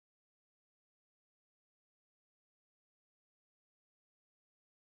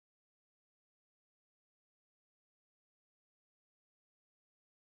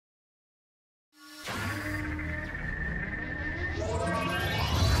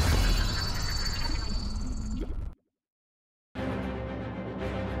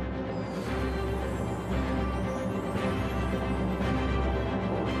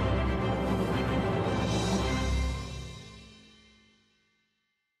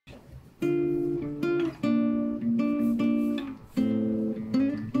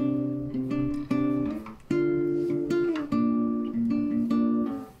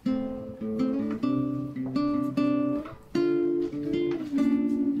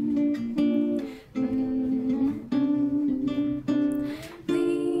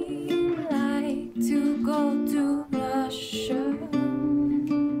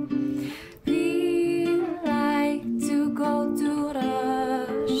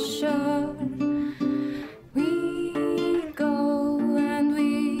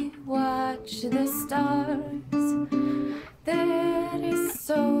stars. There is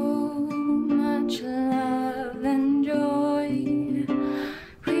so much love and joy.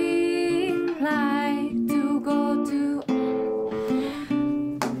 We like to go to.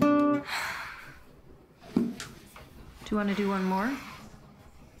 Do you want to do one more?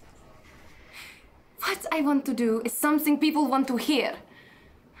 What I want to do is something people want to hear.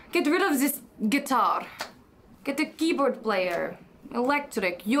 Get rid of this guitar. Get a keyboard player.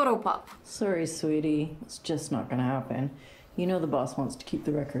 Electric, Europop. Sorry, sweetie. It's just not gonna happen. You know the boss wants to keep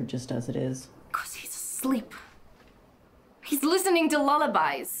the record just as it is. 'Cause he's asleep. He's listening to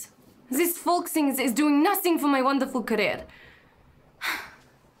lullabies. This folk thing is doing nothing for my wonderful career.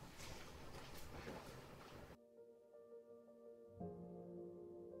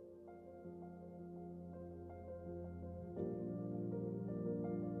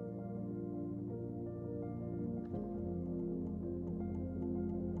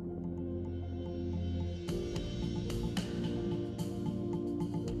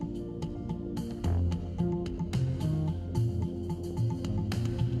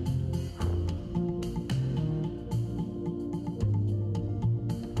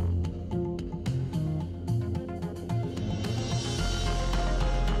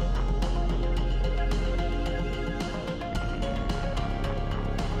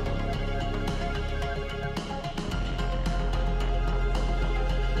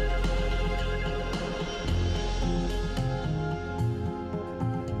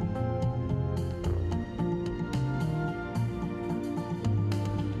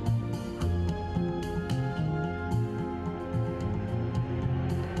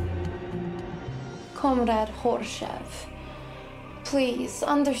 Comrade Horshev, please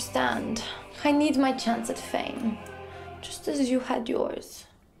understand. I need my chance at fame, just as you had yours.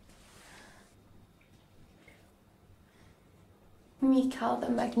 Mikhail, the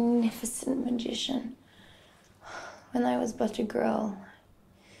magnificent magician. When I was but a girl.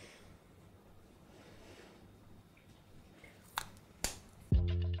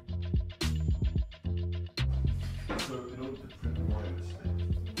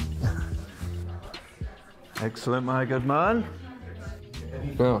 Excellent, my good man.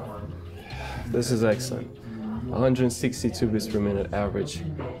 No, this is excellent. 162 beats per minute average.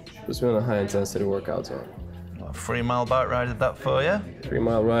 Puts me on a high intensity workout zone. A 3 mile bike ride did that for you? 3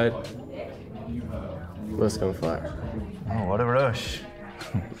 mile ride. Let's go fire. Oh, what a rush.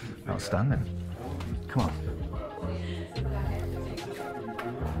 Outstanding. Come on.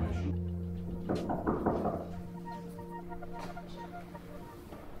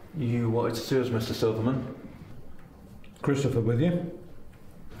 You wanted to see us, Mr. Silverman? Christopher with you?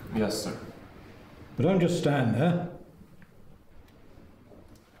 Yes, sir. But don't just stand there.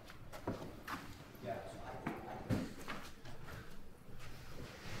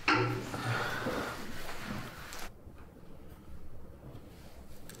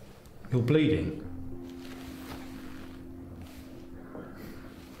 You're bleeding.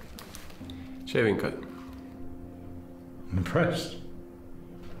 Shaving cut. I'm impressed.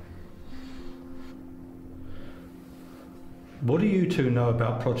 What do you two know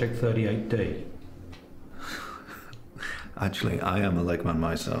about Project 38D? Actually, I am a legman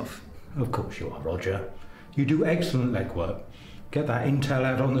myself. Of course you are, Roger. You do excellent legwork. Get that intel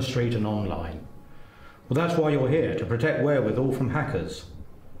out on the street and online. Well, that's why you're here, to protect Wherewithal from hackers.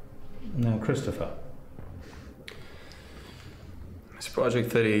 Now, Christopher. It's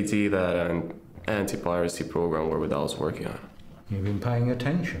Project 38D, that anti-piracy program Wherewithal's working on. You've been paying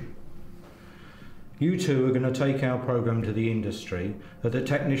attention. You two are going to take our program to the industry at the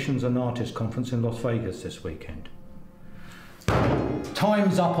Technicians and Artists Conference in Las Vegas this weekend.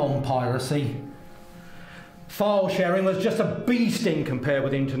 Time's up on piracy. File sharing was just a bee sting compared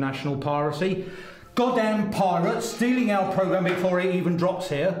with international piracy. Goddamn pirates stealing our program before it even drops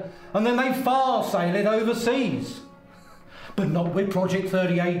here, and then they file sail it overseas. But not with Project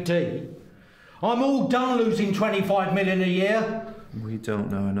 38D. I'm all done losing 25 million a year. We don't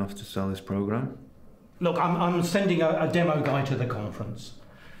know enough to sell this program. Look, I'm sending a demo guy to the conference.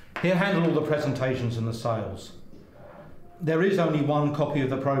 He'll handle all the presentations and the sales. There is only one copy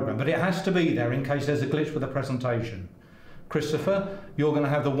of the program, but it has to be there in case there's a glitch with the presentation. Christopher, you're going to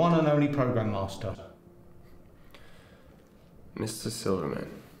have the one and only program master. Mr. Silverman.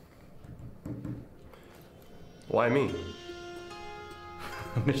 Why me?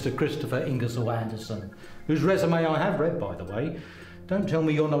 Mr. Christopher Ingersoll Anderson, whose resume I have read, by the way. Don't tell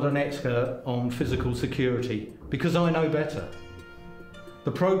me you're not an expert on physical security, because I know better.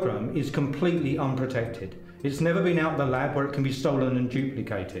 The program is completely unprotected. It's never been out of the lab where it can be stolen and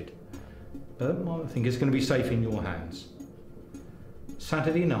duplicated. But I think it's going to be safe in your hands.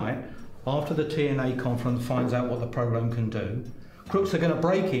 Saturday night, After the TNA conference finds out what the program can do, crooks are going to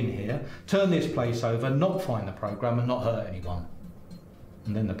break in here, turn this place over, not find the program and not hurt anyone.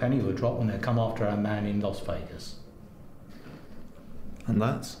 And then the penny will drop when they come after our man in Las Vegas. And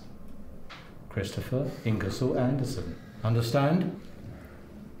that's? Christopher Ingersoll Anderson. Understand?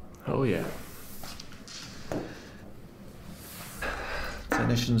 Oh yeah.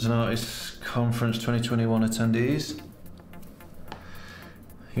 Technicians and Artists Conference 2021 attendees.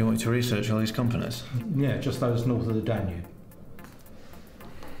 You want me to research all these companies? Yeah, just those north of the Danube.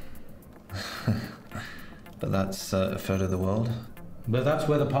 But that's a third of the world. But that's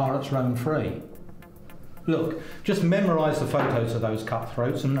where the pirates roam free. Look, just memorise the photos of those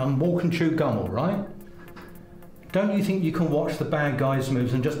cutthroats and walk and chew gum, all right? Don't you think you can watch the bad guys'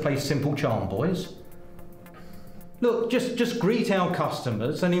 moves and just play simple charm, boys? Look, just greet our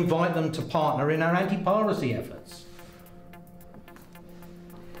customers and invite them to partner in our anti-piracy efforts.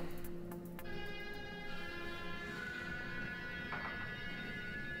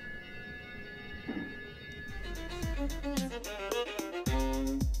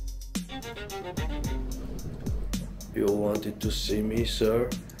 You wanted to see me, sir?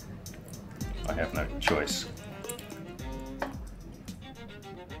 I have no choice.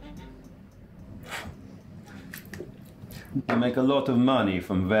 You make a lot of money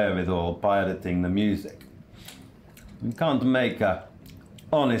from wherewithal pirating the music. You can't make a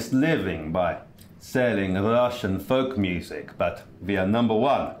honest living by selling Russian folk music, but we are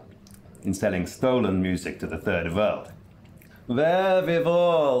 #1 in selling stolen music to the third world.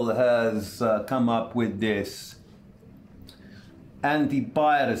 Wherewithal has come up with this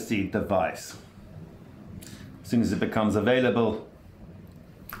anti-piracy device. As soon as it becomes available,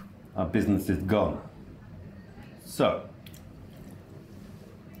 our business is gone. So,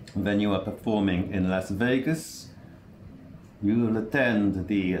 when you are performing in Las Vegas, you will attend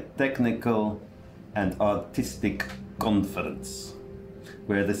the Technical and Artistic Conference,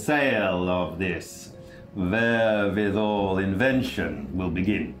 where the sale of this wherewithal invention will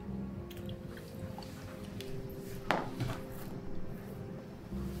begin.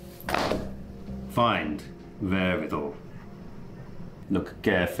 Find wherewithal. Look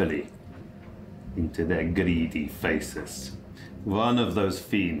carefully into their greedy faces. One of those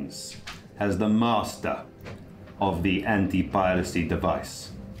fiends has the master of the anti-piracy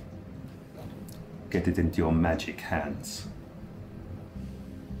device. Get it into your magic hands.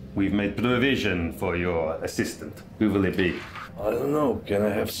 We've made provision for your assistant. Who will it be? I don't know. Can I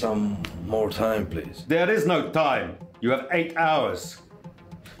have some more time, please? There is no time. You have 8 hours.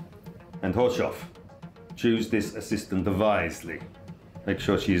 And Horshoff, choose this assistant wisely. Make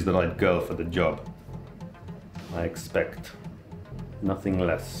sure she's the right girl for the job. I expect nothing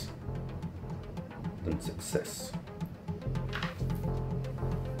less than success.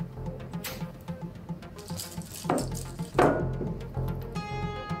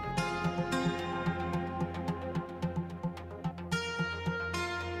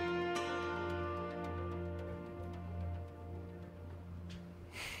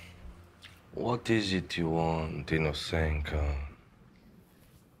 What is it you want, Inosenka?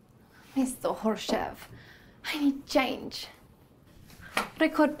 Mr. Horshev, I need change.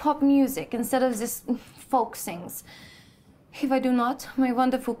 Record pop music instead of this folk sings. If I do not, my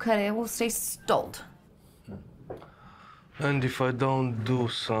wonderful career will stay stalled. And if I don't do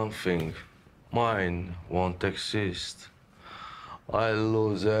something, mine won't exist. I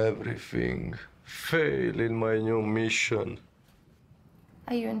lose everything, fail in my new mission.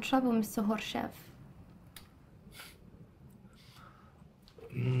 Are you in trouble, Mr. Horshev?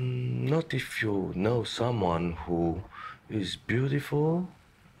 Not if you know someone who is beautiful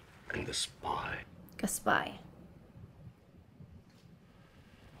and a spy. A spy.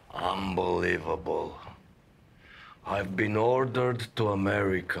 Unbelievable. I've been ordered to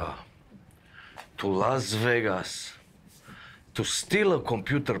America, to Las Vegas, to steal a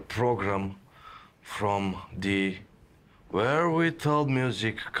computer program from the Wherewithal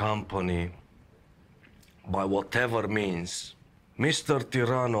Music Company by whatever means. Mr.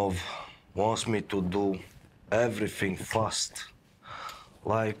 Tiranov wants me to do everything fast,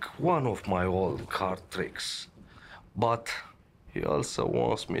 like one of my old card tricks. But he also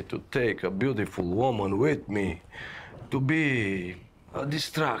wants me to take a beautiful woman with me, to be a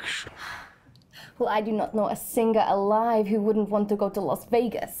distraction. Well, I do not know a singer alive who wouldn't want to go to Las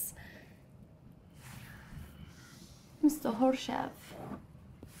Vegas. Mr. Horshev,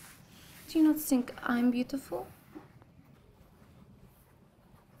 do you not think I'm beautiful?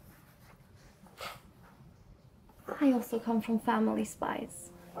 I also come from family spies.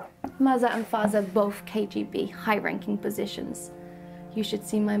 Mother and father both KGB, high-ranking positions. You should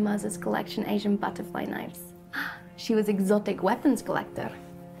see my mother's collection Asian butterfly knives. She was exotic weapons collector.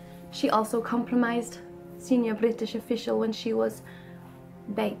 She also compromised senior British official when she was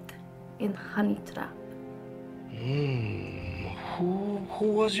bait in honey trap. Who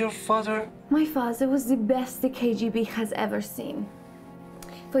was your father? My father was the best the KGB has ever seen.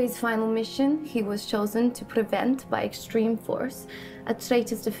 For his final mission, he was chosen to prevent, by extreme force, a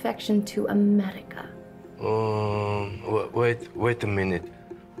traitor's defection to America. Wait a minute.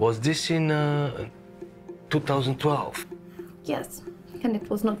 Was this in 2012? Yes, and it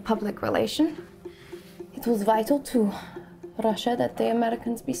was not public relation. It was vital to Russia that the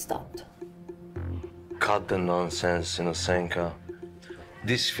Americans be stopped. Cut the nonsense, Inosenka.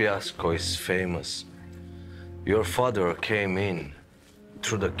 This fiasco is famous. Your father came in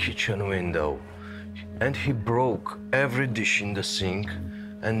through the kitchen window and he broke every dish in the sink,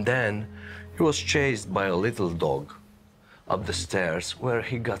 and then he was chased by a little dog up the stairs where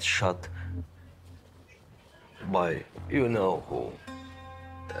he got shot by you know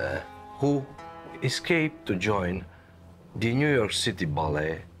who escaped to join the New York City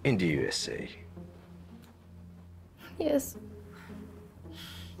Ballet in the USA. Yes.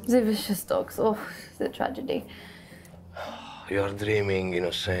 The vicious dogs. Oh, the tragedy. You're dreaming,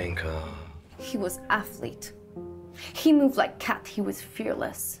 Inosenka. He was athlete. He moved like cat. He was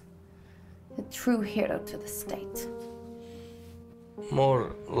fearless. A true hero to the state.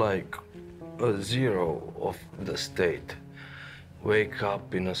 More like a zero of the state. Wake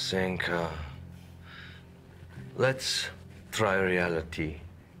up, Inosenka. Let's try reality,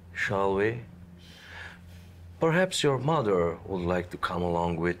 shall we? Perhaps your mother would like to come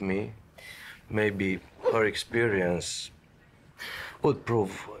along with me. Maybe her experience would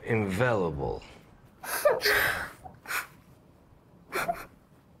prove invaluable.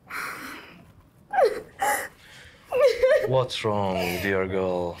 What's wrong, dear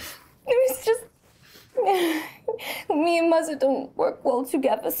girl? It was just... Me and Mother don't work well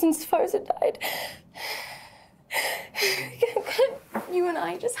together since father died. Can you and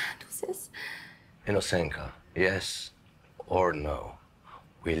I just handle this? Inosenka, yes or no?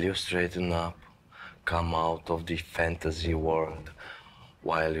 Will you straighten up, come out of the fantasy world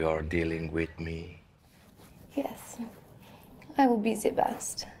while you're dealing with me? Yes, I will be the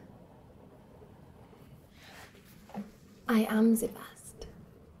best. I am the best.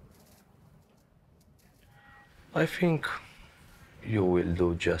 I think you will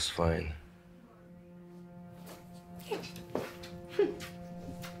do just fine.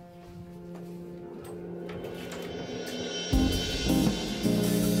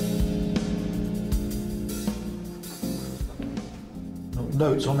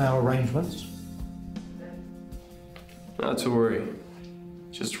 Notes on our arrangements? Not to worry.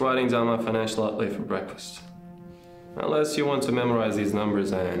 Just writing down my financial outlay for breakfast. Unless you want to memorize these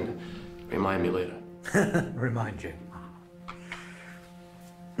numbers and remind me later. Remind you.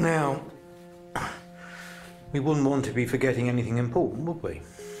 Now, we wouldn't want to be forgetting anything important, would we?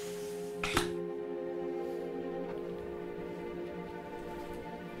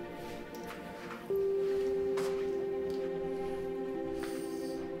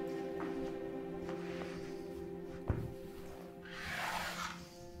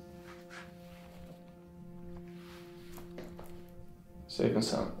 Safe and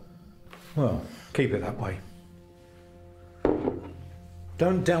sound. Well, keep it that way.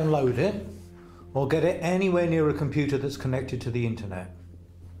 Don't download it or get it anywhere near a computer that's connected to the internet.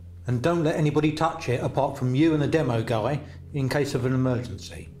 And don't let anybody touch it apart from you and the demo guy in case of an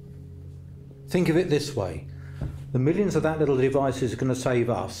emergency. Think of it this way. The millions of that little device is going to save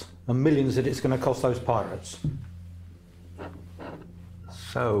us, and millions that it's going to cost those pirates.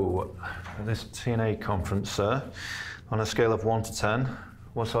 So, at this TNA conference, sir, on a scale of 1 to 10,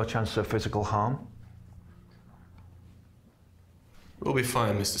 what's our chance of physical harm? We'll be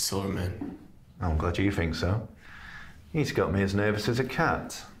fine, Mr. Silverman. I'm glad you think so. He's got me as nervous as a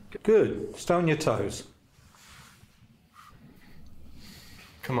cat. Good. Stay on your toes.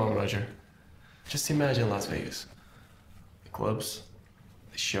 Come on, Roger. Just imagine Las Vegas. The clubs,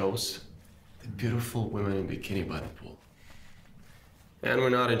 the shows, the beautiful women in bikini by the pool. And we're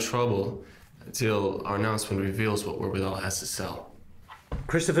not in trouble until our announcement reveals what Orbital has to sell.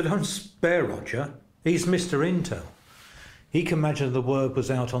 Christopher, don't spare Roger. He's Mr. Intel. He can imagine the word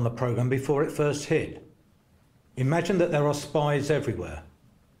was out on the program before it first hit. Imagine that there are spies everywhere.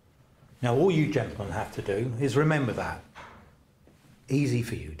 Now, all you gentlemen have to do is remember that. Easy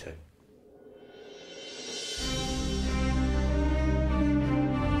for you two.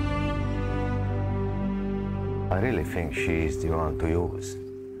 I really think she is the one to use.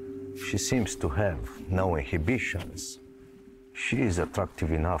 She seems to have no inhibitions. She is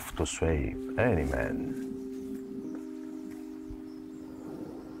attractive enough to sway any man.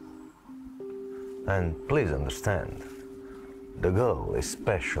 And please understand, the girl is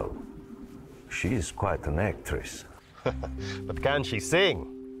special. She is quite an actress. But can she sing?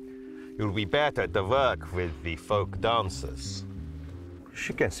 You'll be better to work with the folk dancers.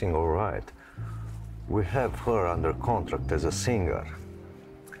 She can sing all right. We have her under contract as a singer.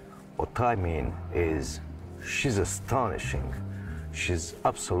 What I mean is, she's astonishing. She's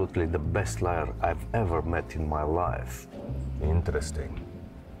absolutely the best liar I've ever met in my life. Interesting.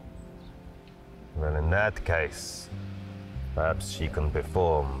 Well, in that case, perhaps she can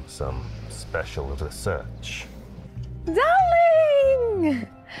perform some special research. Darling!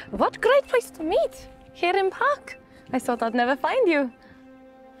 What great place to meet! Here in Park. I thought I'd never find you.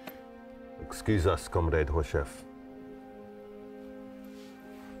 Excuse us, Comrade Hotea.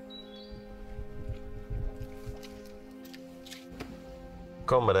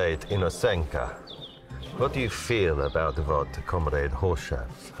 Comrade Inosenka, what do you feel about what Comrade Hotea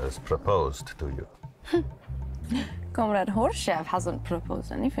has proposed to you? Comrade Hotea hasn't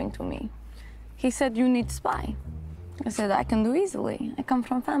proposed anything to me. He said you need spy. I said I can do easily. I come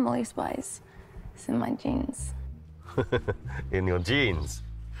from family spies. It's in my genes. In your genes?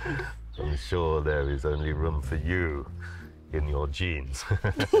 I'm sure there is only room for you in your genes.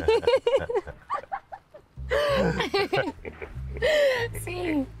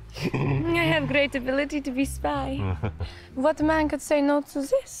 See, I have great ability to be spy. What man could say no to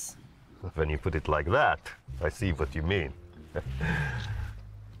this? When you put it like that, I see what you mean.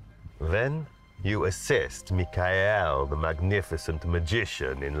 Then you assist Mikhail, the magnificent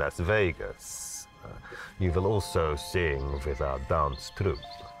magician in Las Vegas. You will also sing with our dance troupe.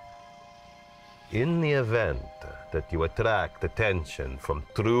 In the event that you attract attention from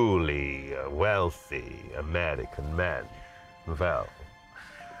truly wealthy American men, well,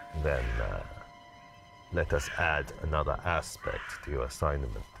 then let us add another aspect to your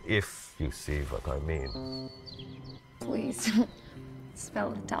assignment, if you see what I mean. Please,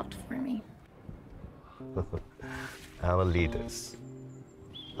 spell it out for me. Our leaders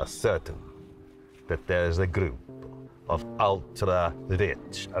are certain that there is a group of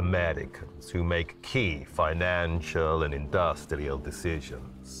ultra-rich Americans who make key financial and industrial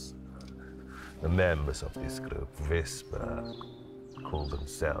decisions. The members of this group whisper, call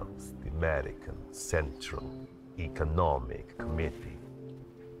themselves the American Central Economic Committee.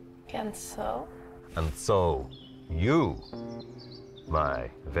 And so? And so, you, my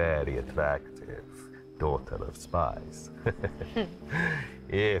very attractive daughter of spies,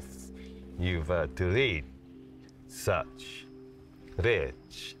 if you were to read such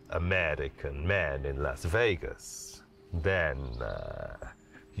rich American men in Las Vegas, then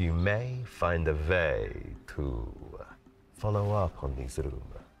you may find a way to follow up on these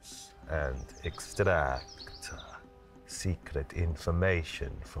rumors and extract secret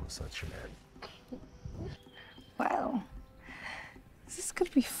information from such men. Well, this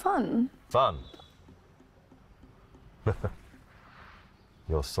could be fun. Fun?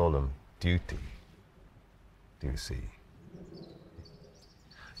 Your solemn duty, do you see?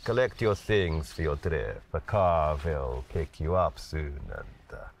 Collect your things for your trip. A car will pick you up soon and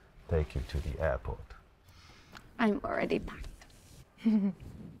take you to the airport. I'm already packed.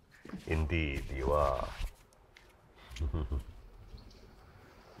 Indeed, you are.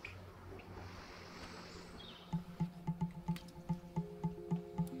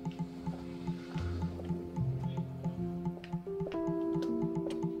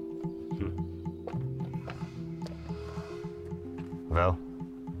 Well,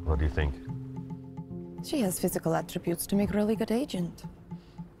 what do you think? She has physical attributes to make a really good agent.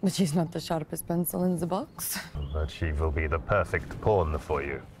 But she's not the sharpest pencil in the box. But she will be the perfect pawn for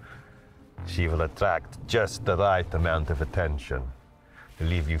you. She will attract just the right amount of attention to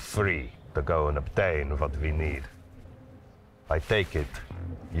leave you free to go and obtain what we need. I take it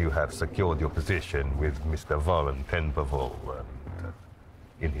you have secured your position with Mr. Warren Tenperville and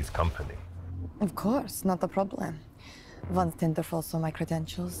in his company. Of course, not a problem. Once Tenterfall saw my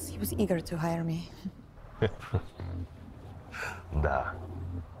credentials, he was eager to hire me. Da.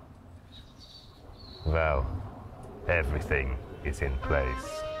 Well, everything is in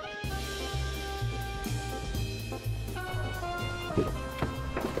place.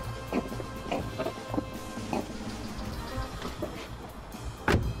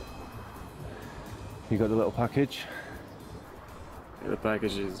 You got the little package? Yeah, the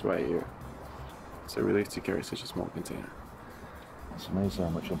package is right here. It's a relief to carry such a small container. It's amazing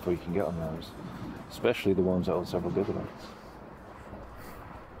how much info you can get on those, especially the ones that hold several gigabytes.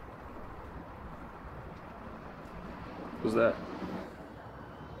 Who's that?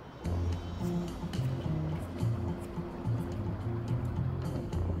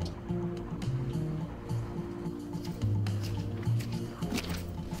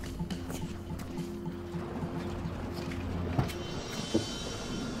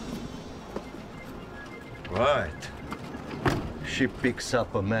 Right. She picks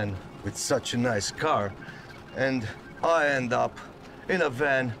up a man with such a nice car, and I end up in a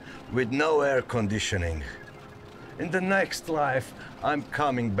van with no air conditioning. In the next life, I'm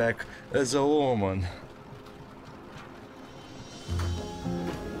coming back as a woman.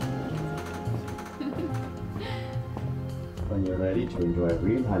 When you're ready to enjoy a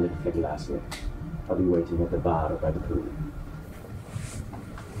real high-limit glass here, I'll be waiting at the bar by the pool.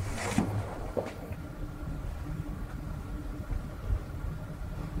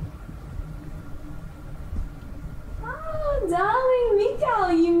 Darling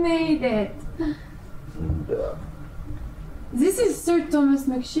Mikael, you made it. This is Sir Thomas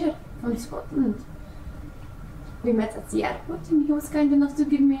McShear from Scotland. We met at the airport and he was kind enough to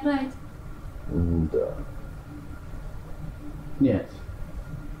give me a ride. Yes.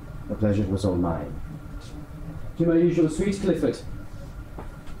 The pleasure was all mine. To my usual suite, Clifford.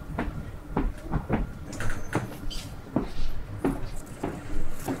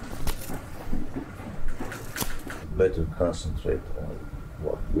 Better concentrate on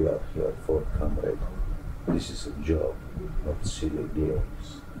what we are here for, comrade. This is a job, not silly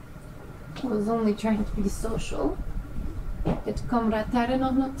games. I was only trying to be social. Did Comrade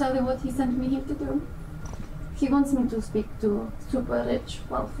Taranov not tell you what he sent me here to do? He wants me to speak to a super rich,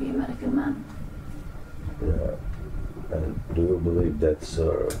 wealthy American man. Yeah. And do you believe that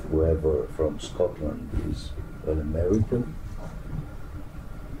Sir whoever from Scotland is an American?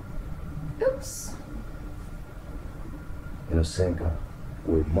 Oops. Inosenka,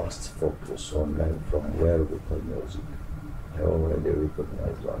 we must focus on men from where we play music. I already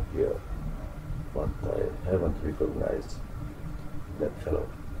recognized one here, but I haven't recognized that fellow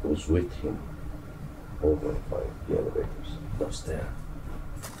who's with him over by the elevators downstairs.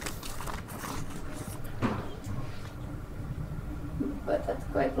 But that's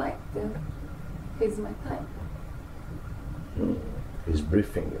quite like he's my type. He's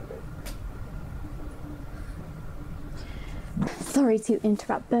briefing you. Sorry to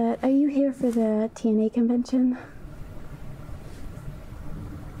interrupt, but are you here for the TNA convention?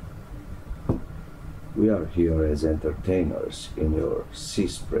 We are here as entertainers in your sea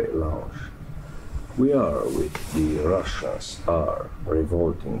spray lounge. We are with the Russians are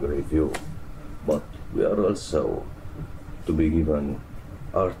revolting review, but we are also to be given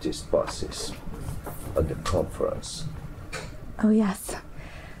artist passes at the conference. Oh yes,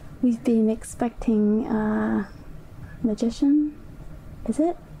 we've been expecting a magician. Is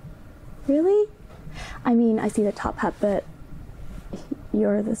it? Really? I mean, I see the top hat, but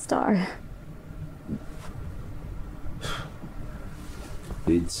you're the star.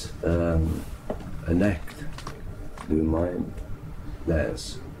 It's an act. Do you mind?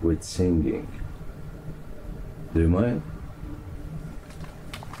 Dance with singing. Do you mind?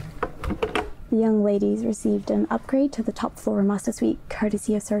 The young ladies received an upgrade to the top floor master suite,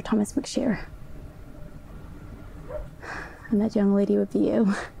 courtesy of Sir Thomas McShear. And that young lady would be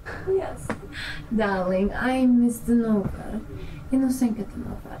you. Yes. Darling, I miss the Nova. Inosenka the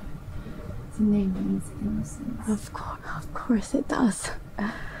Nova. The name means innocence. Of course it does.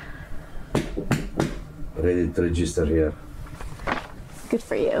 Ready to register here. Good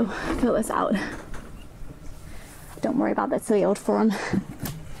for you. Fill this out. Don't worry about that silly old form.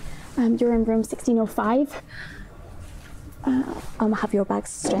 You're in room 1605. I'll have your bags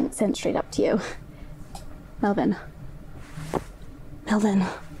sent straight up to you. Melvin. Melvin.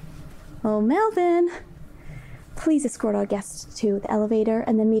 Oh, Melvin. Please escort our guest to the elevator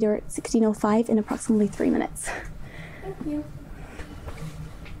and then meet her at 1605 in approximately 3 minutes. Thank you.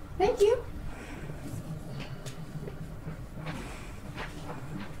 Thank you.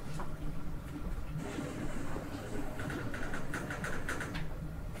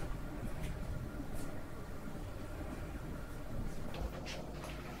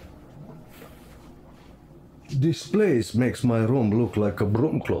 This place makes my room look like a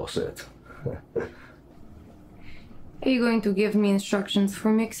broom closet. Are you going to give me instructions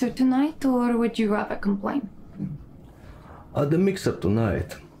for mixer tonight, or would you rather complain? At the mixer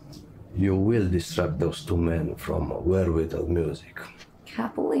tonight, you will distract those two men from wherewithal music.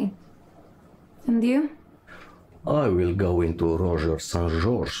 Happily. And you? I will go into Roger St.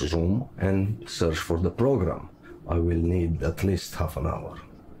 George's room and search for the program. I will need at least half an hour.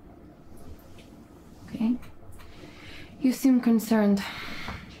 Okay. You seem concerned.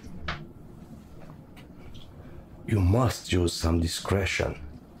 You must use some discretion,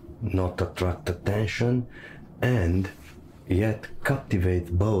 not attract attention, and yet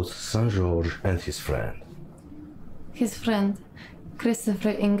captivate both St. George and his friend. His friend, Christopher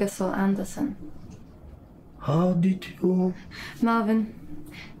Ingersoll Anderson. How did you? Melvin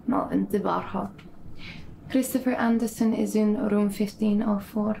de Barha. Christopher Anderson is in room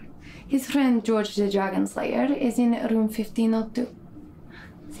 1504. His friend George the Dragon Slayer is in room 1502.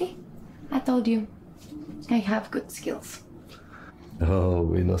 See, I told you, I have good skills.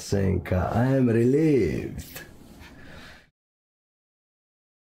 Oh, Inosenka, I am relieved.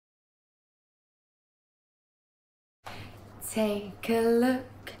 Take a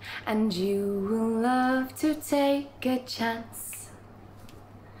look, and you will love to take a chance.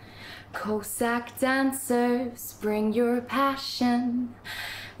 Cossack dancers, bring your passion.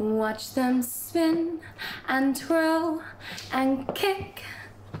 Watch them spin and twirl and kick.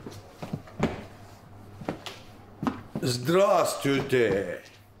 Здравствуйте.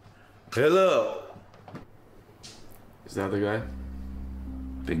 Hello. Is that the guy?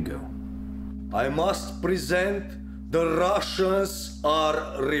 Bingo. I must present the Russians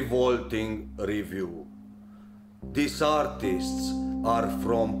are revolting review. These artists are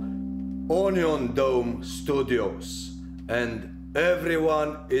from Onion Dome Studios, and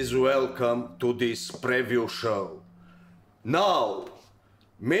everyone is welcome to this preview show. Now,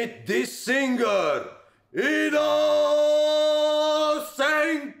 meet this singer, Inosenka!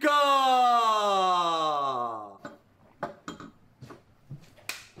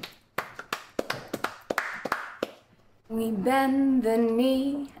 We bend the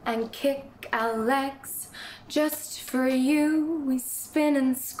knee and kick our legs just for you. We spin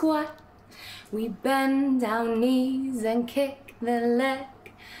and squat. We bend our knees and kick the leg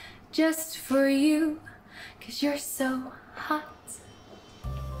just for you, 'cause you're so hot.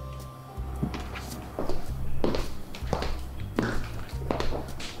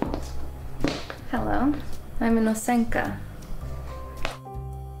 Hello, I'm Inosenka.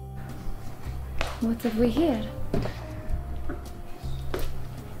 What have we here?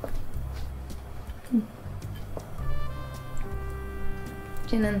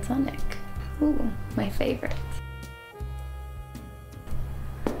 Gin and tonic. Ooh, my favorite.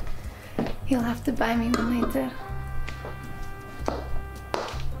 You'll have to buy me one later.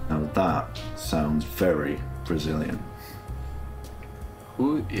 Now that sounds very Brazilian.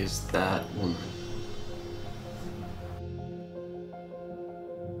 Who is that woman?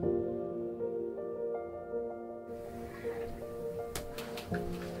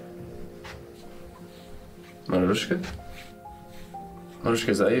 Marushka? Marushka,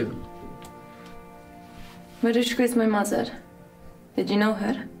 is that you? Marushka is my mother. Did you know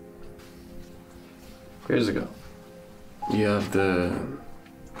her? Years ago. You have the...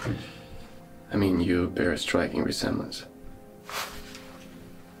 I mean, you bear a striking resemblance.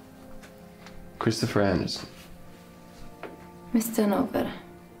 Christopher Anderson. Mr. Nover.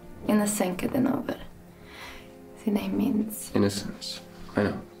 Inosenka de Nover. The name means... Innocence. I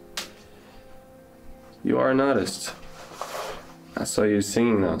know. You are an artist. I saw you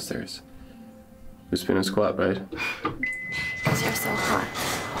singing downstairs. You spin and squat, right? Because you're so hot.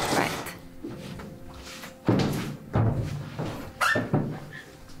 Right.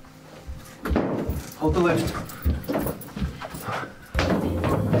 Hold the lift.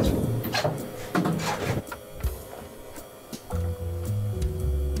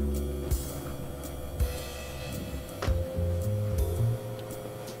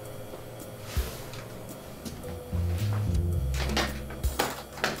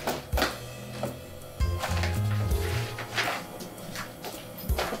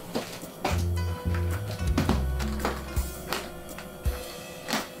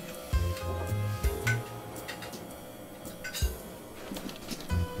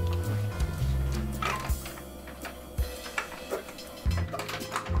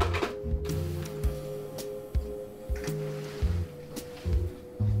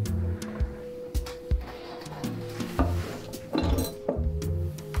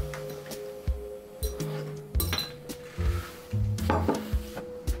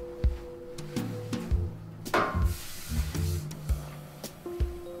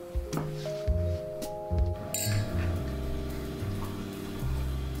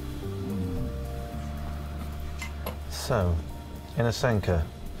 So, Inosenka,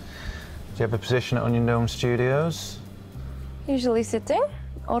 do you have a position at Onion Dome Studios? Usually sitting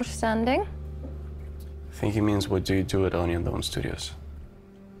or standing. I think he means, what do you do at Onion Dome Studios?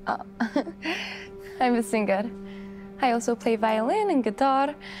 I'm a singer. I also play violin and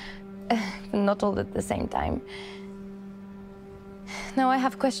guitar, but not all at the same time. Now I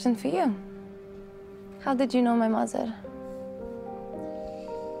have a question for you. How did you know my mother?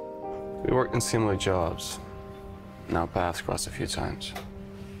 We worked in similar jobs, and our paths crossed a few times.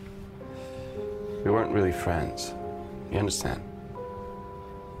 We weren't really friends, you understand?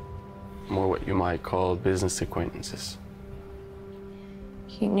 More what you might call business acquaintances.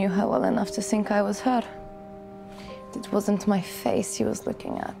 He knew her well enough to think I was her. It wasn't my face he was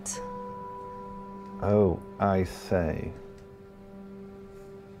looking at. Oh, I say.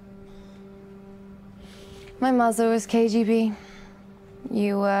 My mother was KGB.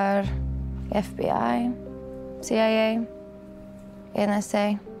 You were FBI, CIA,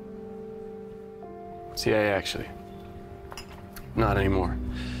 NSA. CIA, actually. Not anymore.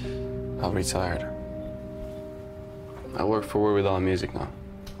 I've retired. I work for Word With All Music now.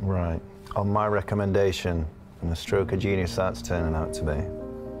 Right. On my recommendation, and a stroke of genius that's turning out to be.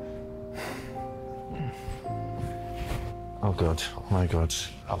 Oh, God. Oh, my God.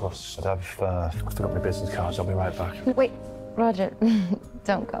 I forgot my business cards. I'll be right back. Wait, Roger,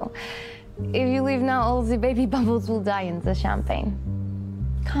 don't go. If you leave now, all the baby bubbles will die in the champagne.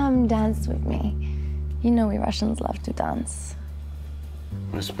 Come dance with me. You know we Russians love to dance.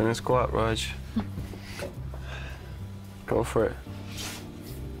 Wanna spin a squat, Raj? Go for it.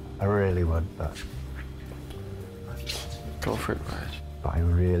 I really would, but... Go for it, Raj. But I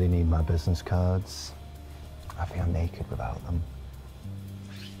really need my business cards. I think I'm naked without them.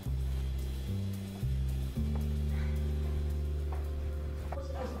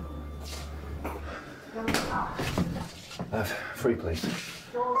 Free, please.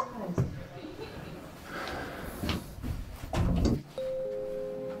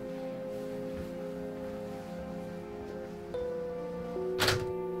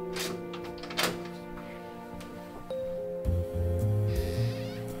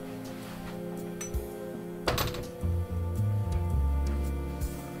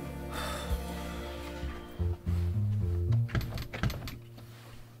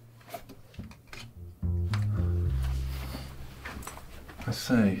 I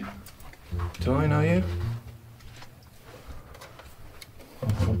say, do I know you?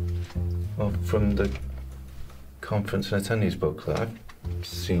 Well, from the conference and attendees booklet, I've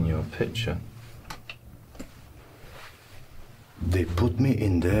seen your picture. They put me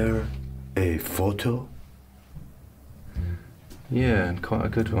in there, a photo? Yeah, and quite a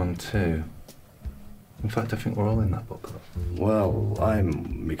good one too. In fact, I think we're all in that booklet. Well,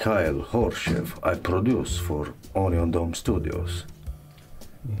 I'm Mikhail Horshev. I produce for Onion Dome Studios.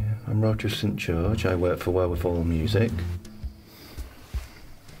 Yeah, I'm Roger St. George. I work for Wherewithal Music.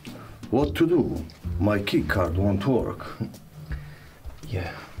 What to do? My key card won't work.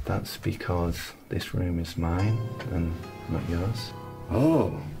 Yeah, that's because this room is mine and not yours.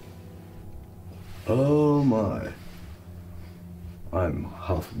 Oh. Oh my. I'm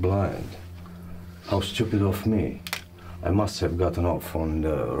half blind. How stupid of me. I must have gotten off on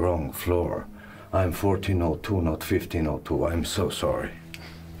the wrong floor. I'm 1402, not 1502. I'm so sorry.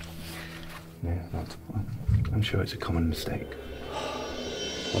 Yeah, I'm sure it's a common mistake.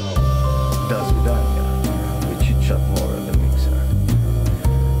 Well, до свидания. We chit-chat more in the mixer.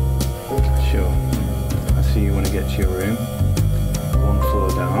 Sure. I see you want to get to your room. One floor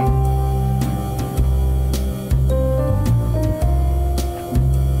down.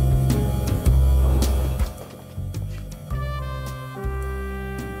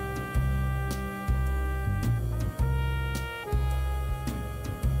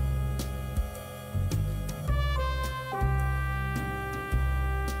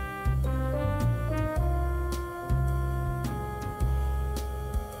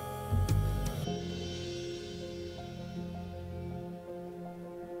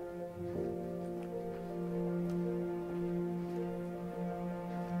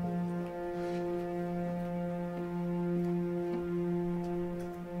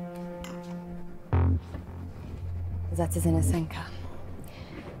 That is Inasenka.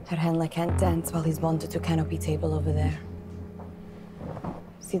 Her handler can't dance while he's bonded to canopy table over there.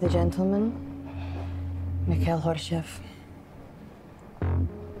 See the gentleman? Mikhail Horshev.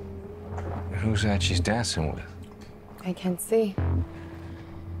 Who's that she's dancing with? I can't see.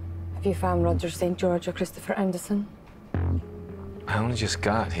 Have you found Roger St. George or Christopher Anderson? I only just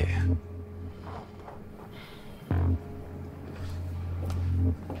got here.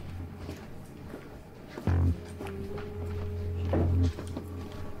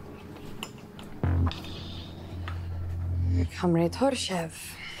 Comrade Horshev,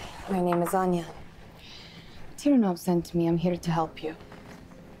 my name is Anya. Tiranov sent me. I'm here to help you.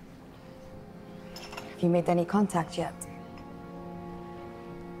 Have you made any contact yet?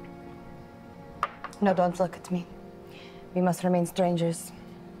 No, don't look at me. We must remain strangers.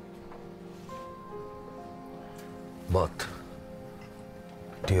 But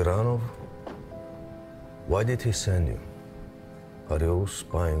Tiranov, why did he send you? Are you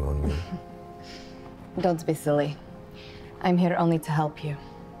spying on me? Don't be silly. I'm here only to help you.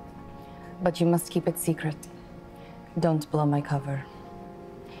 But you must keep it secret. Don't blow my cover.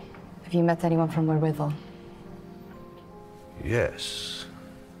 Have you met anyone from Wherewithal? Yes.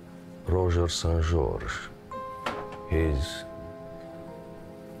 Roger St. George. He's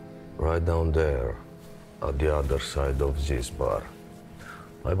right down there at the other side of this bar.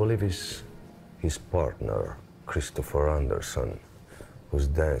 I believe it's his partner, Christopher Anderson, who's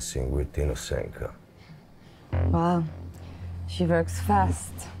dancing with Inosenka. Wow. She works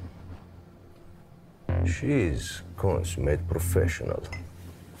fast. She's consummate professional,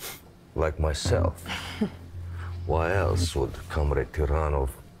 like myself. Why else would Comrade Tiranov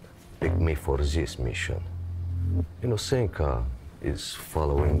pick me for this mission? Inosenka is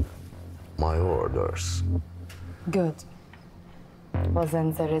following my orders. Good. Well,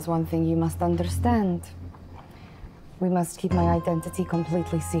 then there is one thing you must understand. We must keep my identity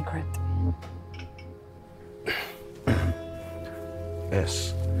completely secret.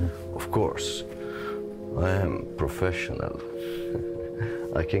 Yes, of course. I am professional.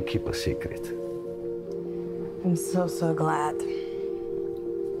 I can keep a secret. I'm so glad.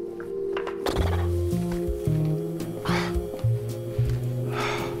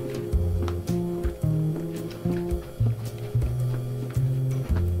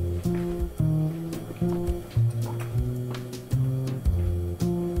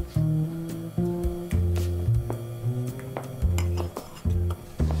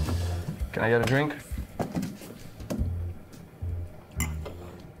 Can I get a drink?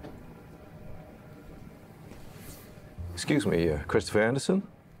 Excuse me, Christopher Anderson?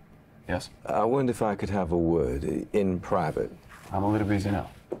 Yes? I wonder if I could have a word in private. I'm a little busy now.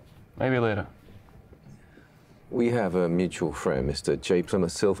 Maybe later. We have a mutual friend, Mr. J.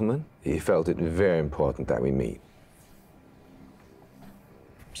 Plymouth Silverman. He felt it very important that we meet.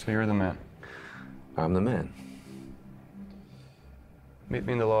 So you're the man? I'm the man. Meet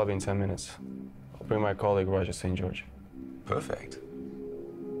me in the lobby in 10 minutes. I'll bring my colleague, Roger St. George. Perfect.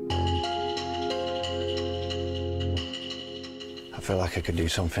 I feel like I could do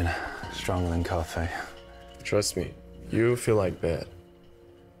something stronger than coffee. Trust me, you feel like bed.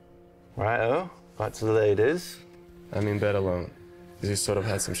 Righto, back to the ladies. I'm in bed alone, because you sort of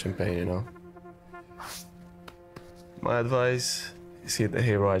had some champagne, you know? My advice is hit the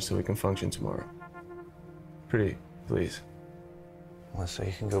hayride so we can function tomorrow. Pretty, please. Well, so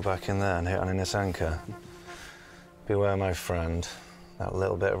you can go back in there and hit on Inosenka. Beware, my friend. That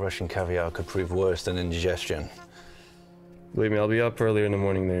little bit of Russian caviar could prove worse than indigestion. Believe me, I'll be up earlier in the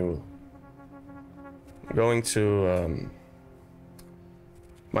morning than you will. I'm going to,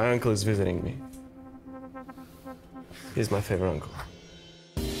 my uncle is visiting me. He's my favorite uncle.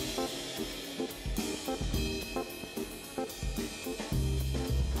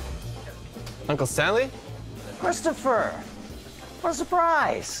 Uncle Stanley? Christopher! What a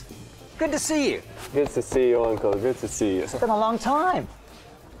surprise! Good to see you. Good to see you, Uncle. Good to see you. It's been a long time.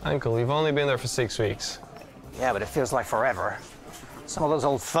 Uncle, you've only been there for 6 weeks. Yeah, but it feels like forever. Some of those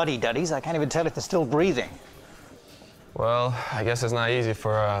old fuddy-duddies, I can't even tell if they're still breathing. Well, I guess it's not easy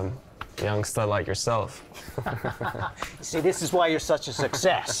for a young stud like yourself. You see, this is why you're such a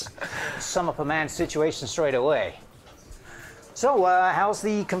success. Sum up a man's situation straight away. So, how's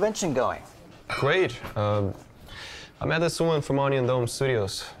the convention going? Great. I met this woman from Onion Dome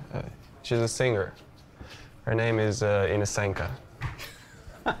Studios. She's a singer. Her name is Inosenka.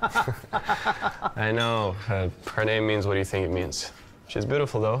 I know. Her name means what do you think it means? She's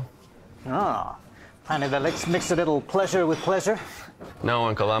beautiful, though. Oh, planning that let's mix a little pleasure with pleasure? No,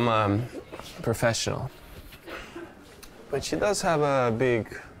 Uncle, I'm a professional. But she does have a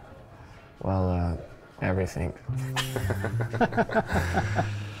big, well, everything.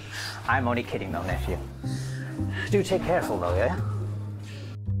 I'm only kidding, though, nephew. Do take careful, though, yeah?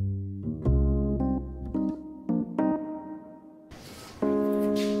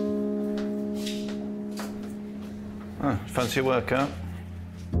 Oh, fancy a workout?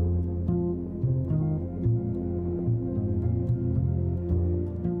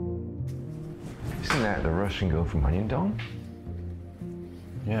 Isn't that the Russian girl from Onion Dome?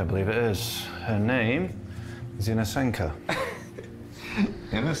 Yeah, I believe it is. Her name is Inosenka.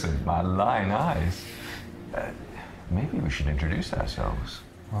 Innocent, my lying eyes. Maybe we should introduce ourselves.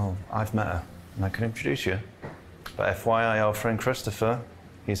 Well, I've met her, and I can introduce you. But FYI, our friend Christopher,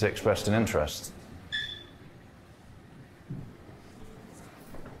 he's expressed an interest.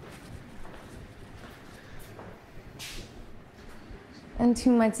 And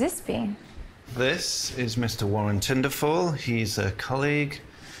who might this be? This is Mr. Warren Tinderfall. He's a colleague.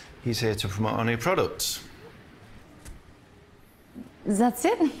 He's here to promote our new products. That's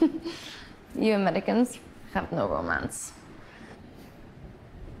it? You Americans have no romance.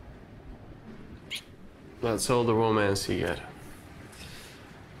 That's all the romance you get.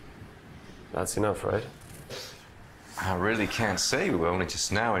 That's enough, right? I really can't say. We were only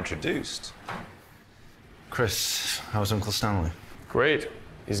just now introduced. Chris, how's Uncle Stanley? Great.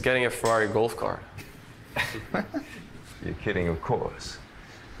 He's getting a Ferrari golf cart. You're kidding, of course.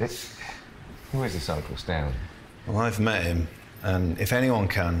 Who is this Uncle Stanley? Well, I've met him, and if anyone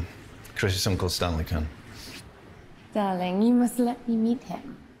can, Chris's Uncle Stanley can. Darling, you must let me meet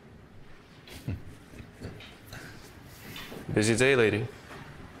him. Busy day, lady.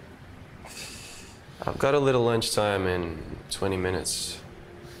 I've got a little lunchtime in 20 minutes.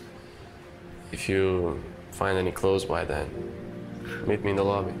 If you find any clothes by then, meet me in the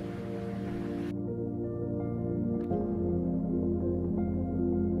lobby.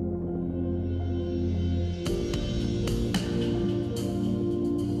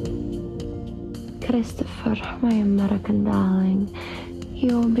 Christopher, my American darling,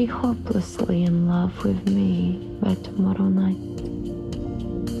 you will be hopelessly in love with me by tomorrow night.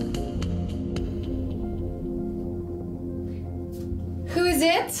 Who is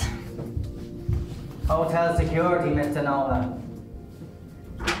it? Hotel security, Mr. Neva.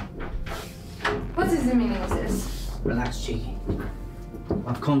 What is the meaning of this? Relax, cheeky.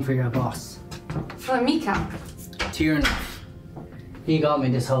 I've come for your boss. For Mika. Tierney. He got me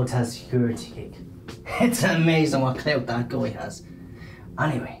this hotel security gig. It's amazing what clout that guy has.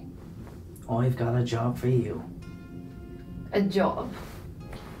 Anyway, I've got a job for you. A job?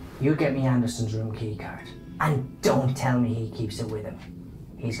 You get me Anderson's room key card. And don't tell me he keeps it with him.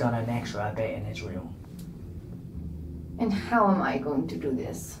 He's got an extra bed in his room. And how am I going to do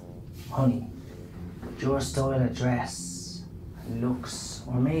this? Honey, your style of dress, looks,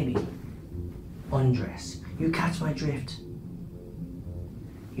 or maybe undress. You catch my drift.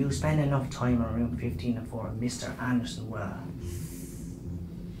 You spend enough time in room 1504, Mr. Anderson, well,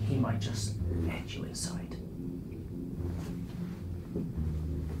 he might just let you inside.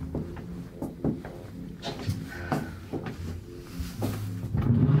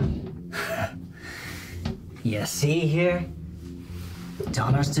 You see here?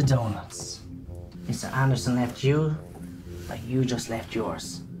 Dollars to donuts. Mr. Anderson left you like you just left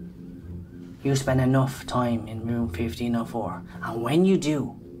yours. You spend enough time in room 1504, and when you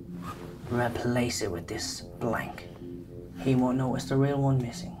do, replace it with this blank. He won't notice the real one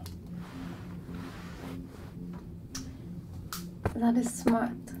missing. That is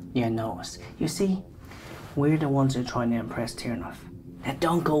smart. Yeah, notice. You see, we're the ones who are trying to impress Tiernoff. Now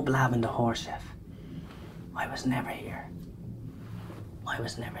don't go blabbing the horse chef. I was never here. I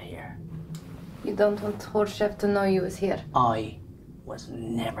was never here. You don't want horse chef to know you was here. I was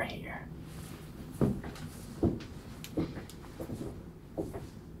never here.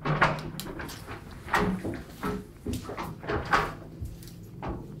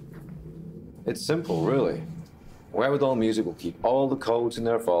 It's simple, really. Wherewithal Music will keep all the codes in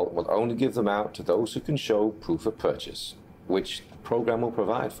their vault and will only give them out to those who can show proof of purchase, which the program will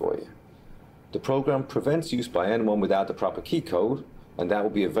provide for you. The program prevents use by anyone without the proper key code, and that will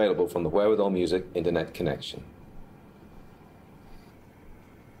be available from the Wherewithal Music internet connection.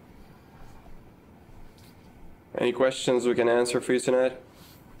 Any questions we can answer for you tonight?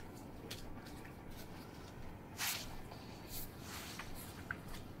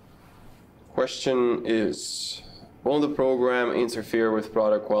 Question is, won't the program interfere with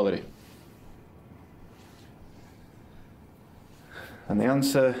product quality? And the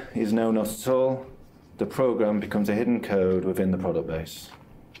answer is no, not at all. The program becomes a hidden code within the product base.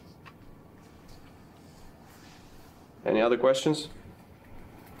 Any other questions?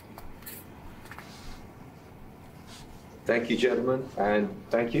 Thank you, gentlemen, and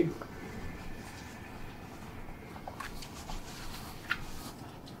thank you.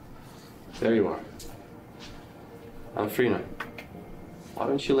 There you are. I'm Friedenn. Why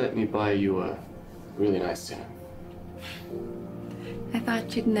don't you let me buy you a really nice dinner? I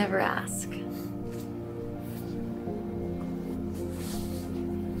thought you'd never ask.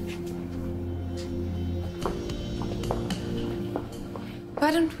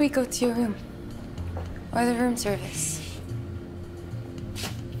 Why don't we go to your room? Or the room service?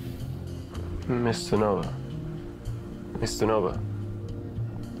 Mr. Nova. Mr. Nova.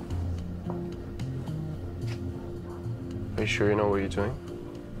 Are you sure you know what you're doing?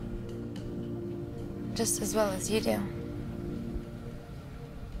 Just as well as you do.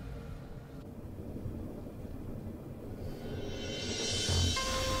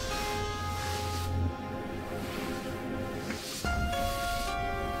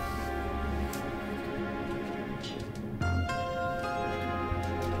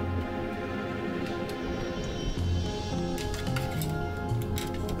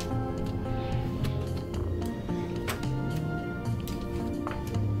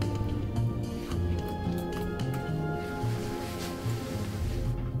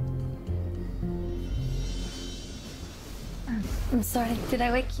 I'm sorry. Did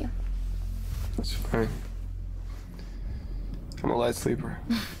I wake you? It's fine. I'm a light sleeper.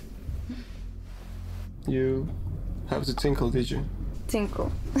 You have to tinkle, did you?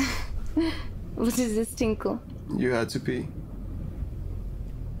 Tinkle. What is this tinkle? You had to pee.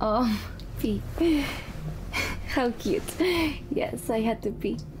 Oh, pee. How cute. Yes, I had to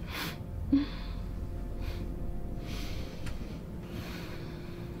pee.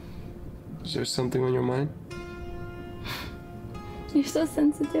 Is there something on your mind? You're so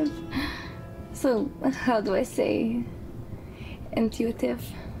sensitive. So, how do I say? Intuitive.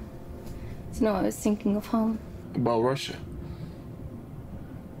 So, no, I was thinking of home. About Russia.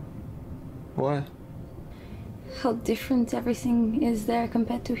 Why? How different everything is there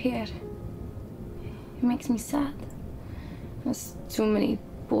compared to here. It makes me sad. There's too many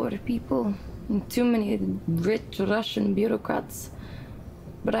poor people and too many rich Russian bureaucrats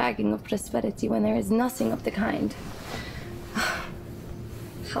bragging of prosperity when there is nothing of the kind.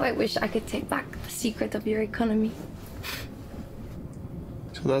 How I wish I could take back the secret of your economy.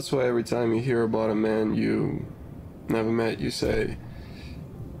 So that's why every time you hear about a man you never met, you say,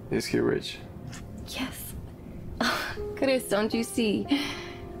 is he rich? Yes. Chris, don't you see?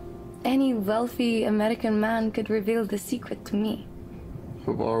 Any wealthy American man could reveal the secret to me.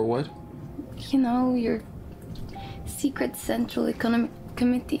 Of our what? You know, your secret Central Economic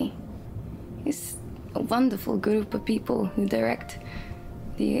Committee. It's a wonderful group of people who direct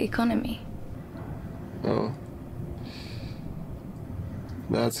the economy. Oh.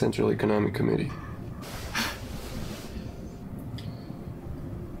 That Central Economic Committee.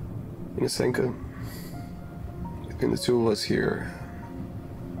 Inasenka, between the two of us here,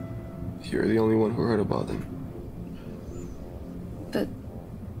 you're the only one who heard about them. But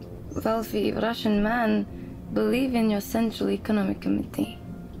wealthy Russian man believe in your Central Economic Committee.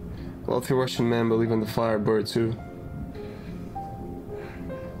 Wealthy Russian men believe in the Firebird too.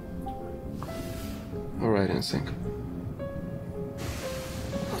 All right, Inasenka.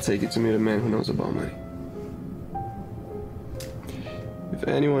 I'll take you to meet a man who knows about money. If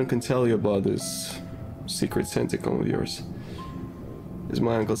anyone can tell you about this secret Centicon of yours, it's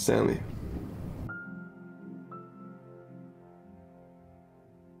my Uncle Stanley.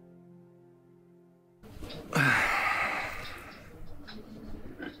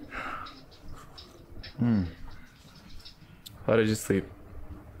 How did you sleep?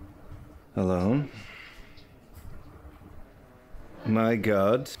 Alone? My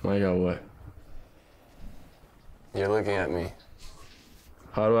God. My God, what? You're looking at me.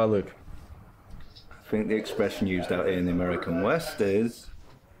 How do I look? I think the expression used out here in the American West is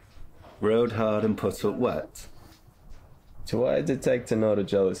rode hard and put up wet. So I detect a note of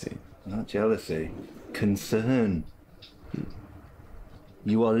jealousy. Not jealousy. Concern.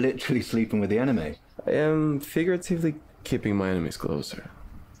 You are literally sleeping with the enemy. I am figuratively keeping my enemies closer.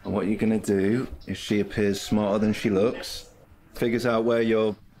 And what you're gonna do is she appears smarter than she looks, figures out where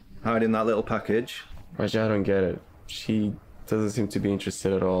you're hiding that little package. Raja, I don't get it. She doesn't seem to be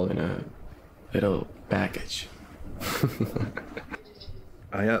interested at all in a little package.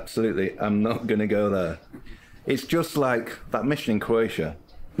 I absolutely am not gonna go there. It's just like that mission in Croatia.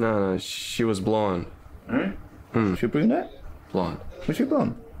 No, she was blonde. Huh? She brunette? Blonde. Was she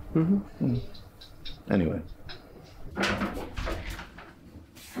blonde? Mm-hmm. Anyway.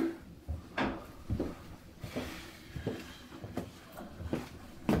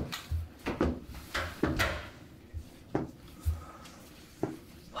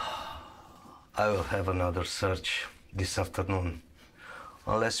 I will have another search this afternoon,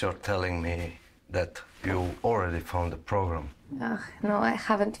 unless you're telling me that you already found the program. No, I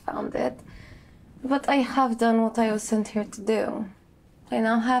haven't found it. But I have done what I was sent here to do. I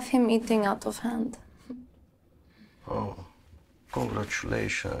now have him eating out of hand. Oh,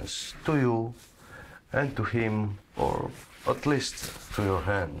 congratulations to you and to him, or at least to your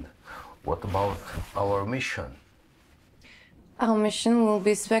hand. What about our mission? Our mission will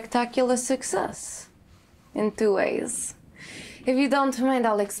be spectacular success. In 2 ways. If you don't mind,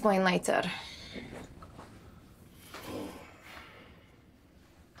 I'll explain later.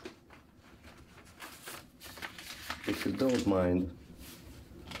 If you don't mind,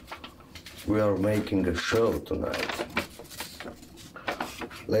 we are making a show tonight.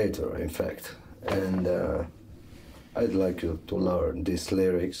 Later, in fact. And I'd like you to learn these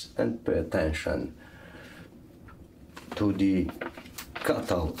lyrics and pay attention to the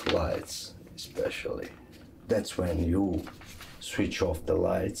cutout lights, especially. That's when you switch off the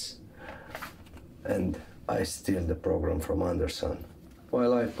lights and I steal the program from Anderson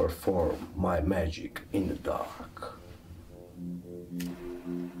while I perform my magic in the dark.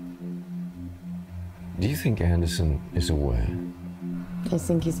 Do you think Anderson is aware I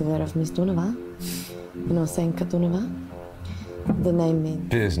think he's aware of Miss Dunova. You know Senka Dunova? The name means...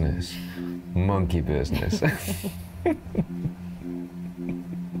 Business. Monkey business.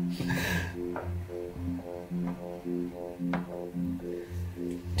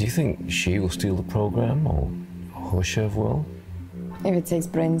 Do you think she will steal the program, or Khrushchev will? If it takes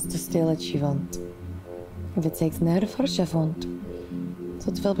brains to steal it, she won't. If it takes nerve, Khrushchev won't.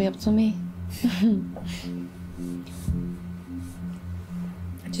 So it will be up to me.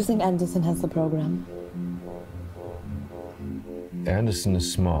 Do you think Anderson has the program? Anderson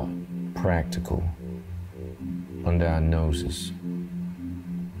is smart, practical, under our noses.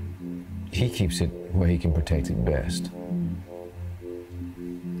 He keeps it where he can protect it best.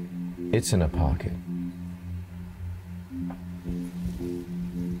 It's in a pocket.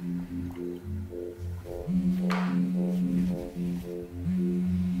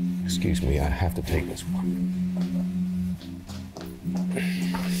 Excuse me, I have to take this one.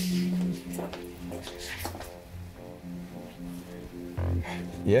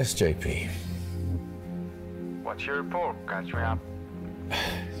 Yes, JP. What's your report? Catch me up.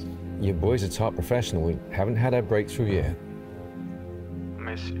 Your boy's a top professional. We haven't had our breakthrough yet.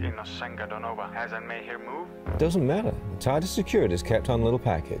 Miss Inocenka Donova hasn't made her move? Doesn't matter. Tied to security is kept on a little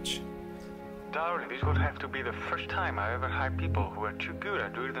package. Darling, this would have to be the first time I ever hired people who are too good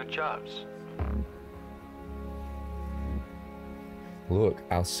at doing their jobs. Look,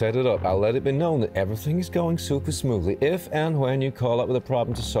 I'll set it up. I'll let it be known that everything is going super smoothly. If and when you call up with a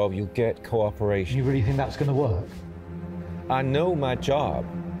problem to solve, you'll get cooperation. You really think that's going to work? I know my job.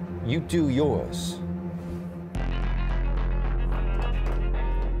 You do yours.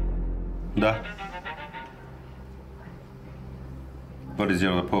 Da. What is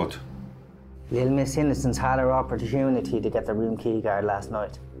your report? Little Miss Innocence had her opportunity to get the room key guard last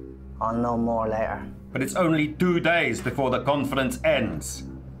night. I'll know more later. But it's only 2 days before the conference ends.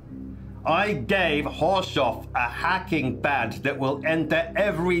 I gave Khrushchev a hacking badge that will enter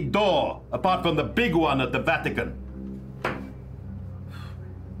every door, apart from the big one at the Vatican.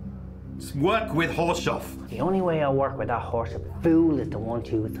 Work with Khrushchev. The only way I work with that Khrushchev fool is the 1,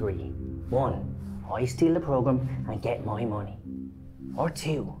 2, 3. 1, I steal the program and get my money. Or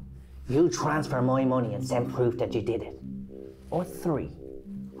 2, you transfer my money and send proof that you did it. Or 3,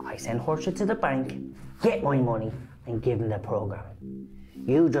 I send Khrushchev to the bank, get my money, and give him the program.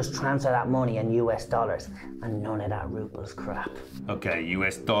 You just transfer that money in US dollars and none of that rubles crap. Okay,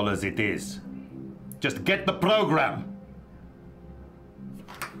 US dollars it is. Just get the program.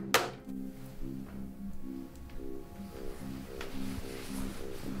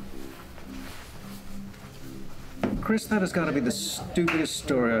 Chris, that has got to be the stupidest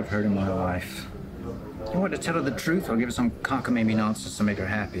story I've heard in my life. You want to tell her the truth or give her some cockamamie nonsense to make her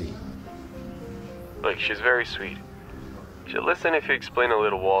happy? Look, she's very sweet. She'll listen if you explain a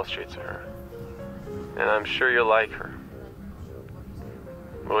little Wall Street to her. And I'm sure you'll like her.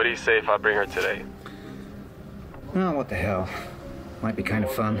 What do you say if I bring her today? Oh, what the hell. Might be kind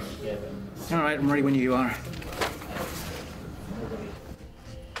of fun. All right, I'm ready when you are.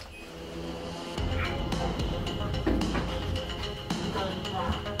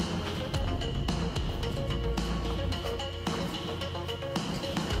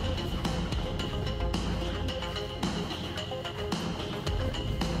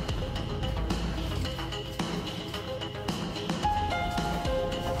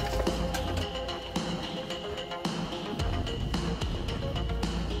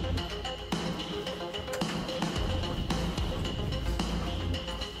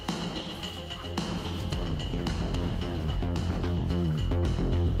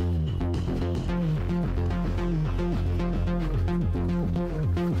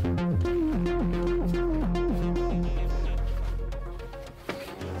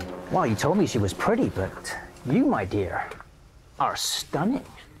 Well, you told me she was pretty, but you, my dear, are stunning.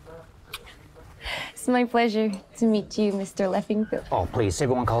 It's my pleasure to meet you, Mr. Leffingfield. Oh, please,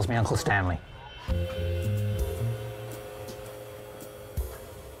 everyone calls me Uncle Stanley.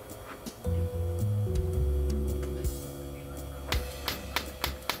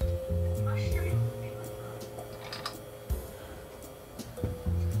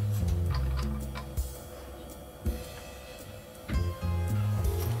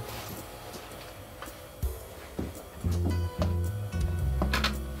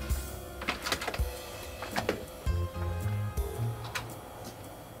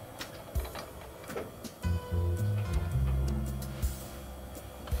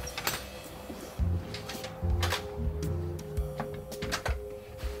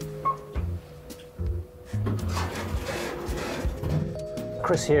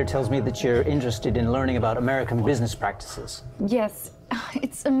 Chris here tells me that you're interested in learning about American business practices. Yes,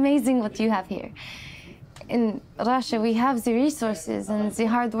 It's amazing what you have here. In Russia, we have the resources and the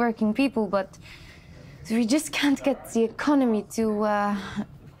hard-working people, but we just can't get the economy to...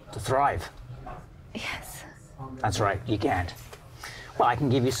 To thrive? Yes. That's right, you can't. Well, I can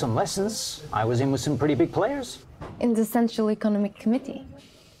give you some lessons. I was in with some pretty big players. In the Central Economic Committee.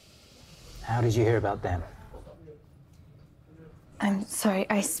 How did you hear about them? I'm sorry,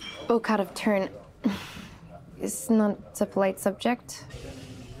 I spoke out of turn. It's not a polite subject.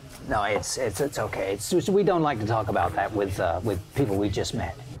 No, it's okay. It's just, we don't like to talk about that with people we just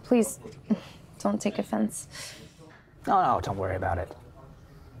met. Please, don't take offense. No, don't worry about it.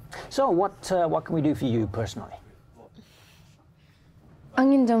 So, what can we do for you personally?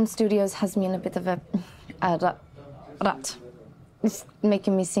 Onion Dome Studios has me in a bit of a rut. It's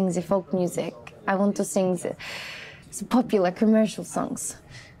making me sing the folk music. I want to sing the popular commercial songs.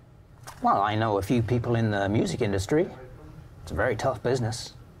 Well, I know a few people in the music industry. It's a very tough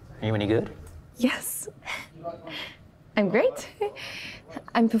business. Are you any good? Yes. I'm great.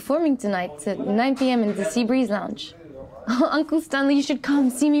 I'm performing tonight at 9 p.m. in the Sea Breeze Lounge. Uncle Stanley, you should come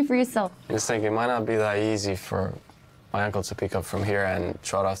see me for yourself. I just think it might not be that easy for my uncle to pick up from here and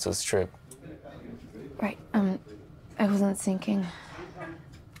trot off to his trip. Right, I wasn't thinking.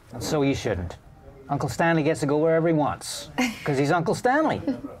 So you shouldn't. Uncle Stanley gets to go wherever he wants, because he's Uncle Stanley.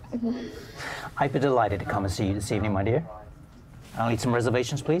 I'd be delighted to come and see you this evening, my dear. I'll need some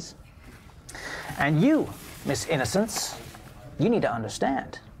reservations, please. And you, Miss Innocence, you need to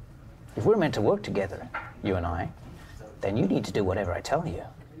understand. If we're meant to work together, you and I, then you need to do whatever I tell you.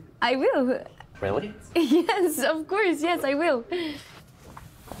 I will. Really? Yes, of course, yes, I will.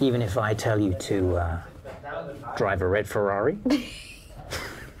 Even if I tell you to drive a red Ferrari?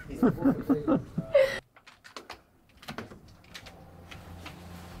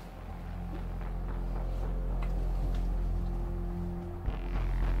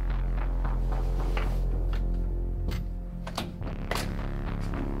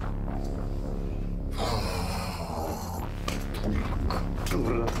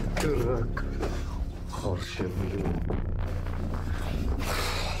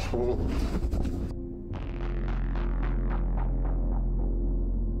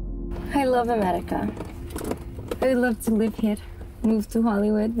 I love America. I would love to live here, move to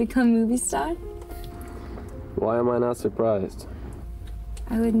Hollywood, become a movie star. Why am I not surprised?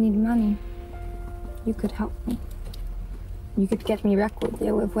 I would need money. You could help me. You could get me a record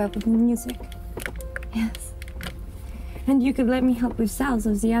deal with Web Music. Yes. And you could let me help with sales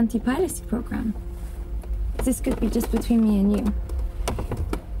of the anti-piracy program. This could be just between me and you.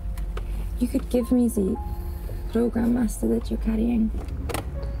 You could give me the program master that you're carrying.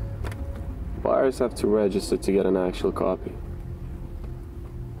 Buyers have to register to get an actual copy.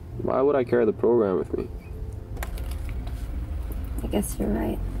 Why would I carry the program with me? I guess you're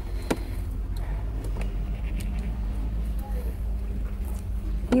right.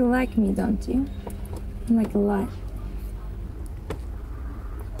 You like me, don't you? Like a lot.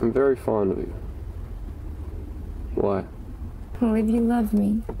 I'm very fond of you. Why? Well, if you love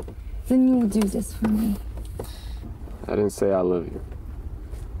me, then you will do this for me. I didn't say I love you.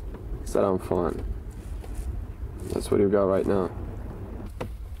 I said I'm fond. That's what you've got right now.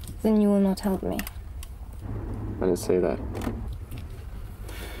 Then you will not help me. I didn't say that.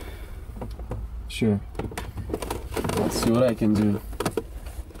 Sure. Let's see what I can do.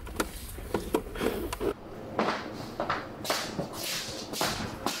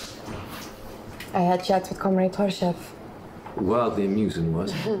 I had chats with Comrade Torshev. Wildly amusing,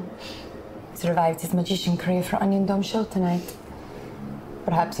 was it? Survived his magician career for Onion Dome show tonight.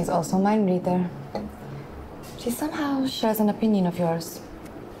 Perhaps he's also a mind reader. She somehow shares an opinion of yours.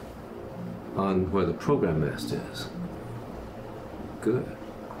 On where the program master is. Good.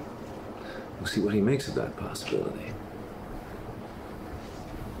 We'll see what he makes of that possibility.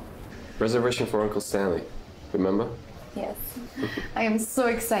 Reservation for Uncle Stanley. Remember? Yes. I am so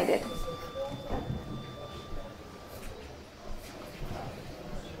excited.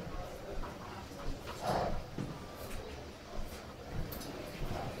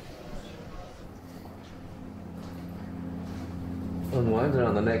 Unwind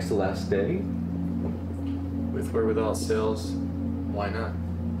on the next to last day? With wherewithal sales, why not?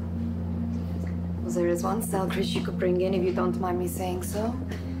 Well, there is one cell, Chris, you could bring in, if you don't mind me saying so,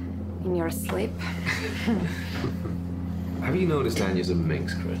 in your sleep. Have you noticed Anya's a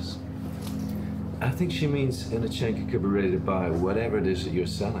minx, Chris? I think she means Inochenko could be ready to buy whatever it is that you're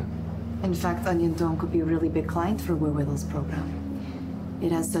selling. In fact, Onion Dome could be a really big client for Wherewithal's program.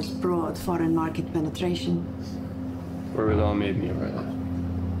 It has such broad foreign market penetration. Wherewithal made me aware of that.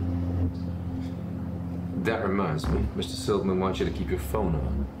 That reminds me, Mr. Silverman wants you to keep your phone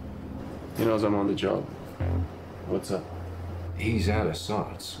on. He knows I'm on the job. What's up? He's out of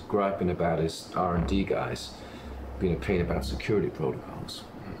sorts, griping about his R&D guys being a pain about security protocols.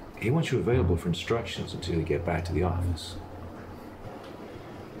 He wants you available for instructions until you get back to the office.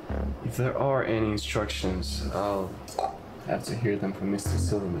 If there are any instructions, I'll have to hear them from Mr.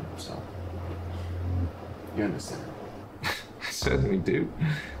 Silverman himself. You understand? I certainly do.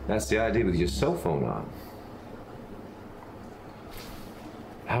 That's the idea with your cell phone on.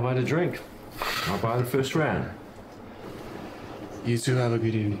 How about a drink? I'll buy the first round. You two have a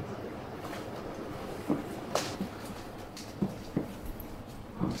good evening.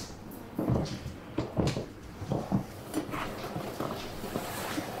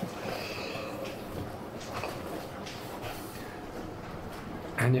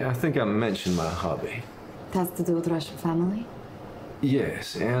 And yeah, I think I mentioned my hobby. It has to do with Russian family?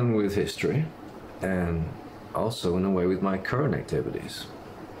 Yes, and with history. And also, in a way, with my current activities.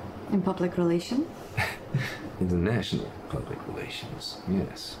 In public relations? International public relations,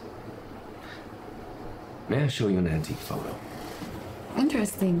 yes. May I show you an antique photo?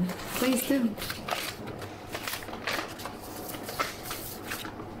 Interesting. Please do.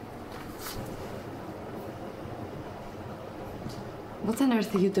 What on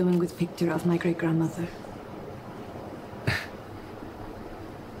earth are you doing with a picture of my great-grandmother?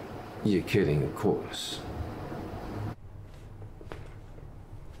 You're kidding, of course.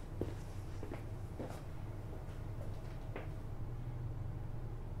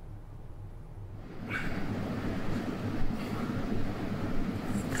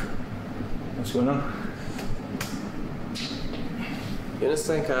 What's going on?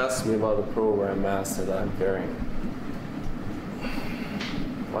 Innocent asked me about the program master that I'm carrying.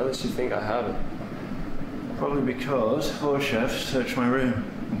 Why does she think I have it? Probably because Hotea searched my room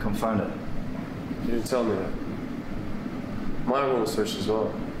and couldn't find it. You didn't tell me that. My room was searched as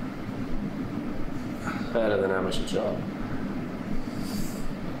well. I had an amateur job.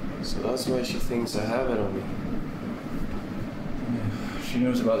 So that's why she thinks I have it on me. Yeah, she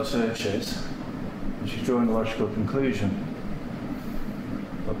knows about the searches, and she's drawing a logical conclusion.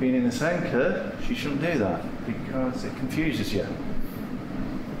 But being in the Senka, she shouldn't do that, because it confuses you.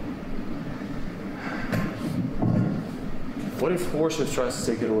 What if Hotea tries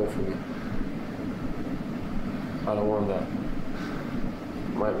to take it away from me? I don't want that.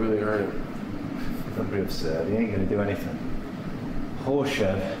 It might really hurt him. Don't be absurd, he ain't gonna do anything.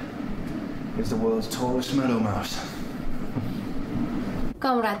 Hotea is the world's tallest meadow mouse.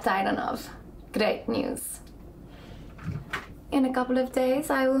 Comrade Tairanov, great news. In a couple of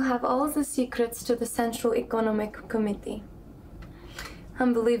days, I will have all the secrets to the Central Economic Committee.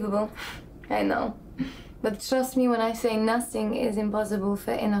 Unbelievable, I know. But trust me when I say nothing is impossible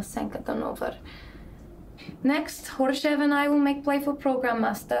for Inosenka Donover. Next, Hotea and I will make play for Program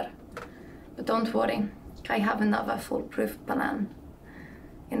Master. But don't worry, I have another foolproof plan.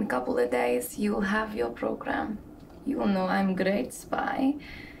 In a couple of days, you will have your program. You will know I'm a great spy.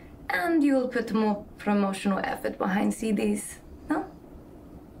 And you will put more promotional effort behind CDs, no?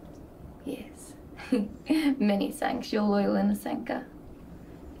 Yes. Many thanks, your loyal Inosenka.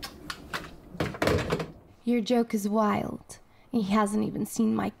 Your joke is wild. He hasn't even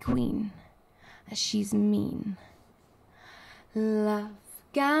seen my queen. She's mean. Love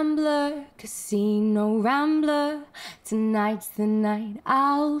gambler, casino rambler. Tonight's the night,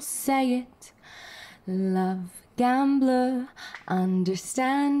 I'll say it. Love gambler,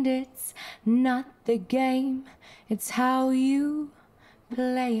 understand it's not the game, it's how you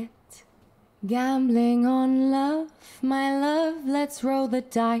play it. Gambling on love, my love, let's roll the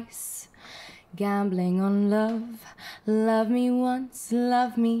dice. Gambling on love, love me once,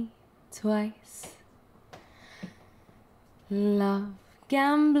 love me twice. Love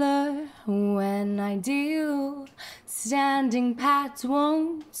gambler, when I deal, standing pat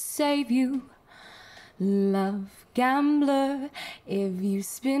won't save you. Love gambler, if you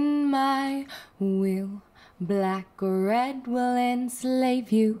spin my wheel, black or red will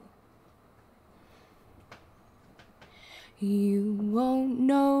enslave you. You won't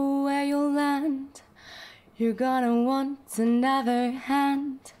know where you'll land. You're gonna want another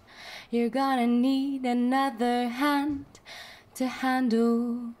hand. You're gonna need another hand to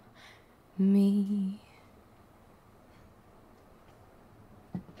handle me.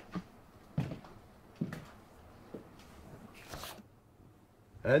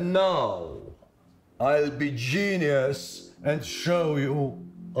 And now, I'll be genius and show you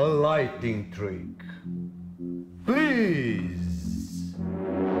a lighting trick. Please!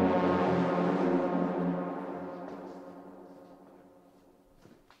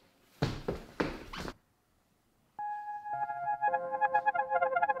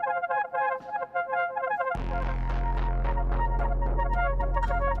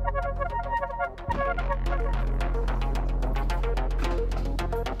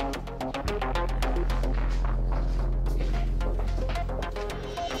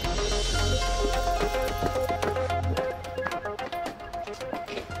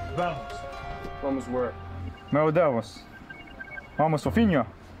 Vamos. Vamos where? Me odamos. Vamos, Sofinha.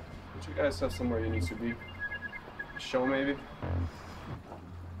 Don't you guys have somewhere you need to be? A show, maybe?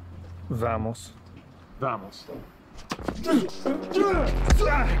 Vamos. Vamos.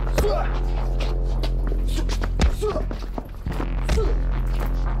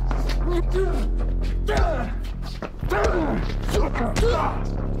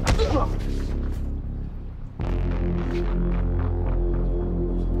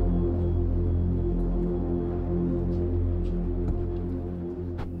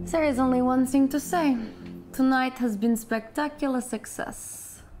 There is only one thing to say. Tonight has been spectacular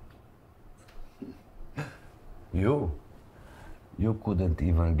success. You couldn't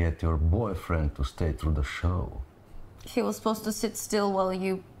even get your boyfriend to stay through the show. He was supposed to sit still while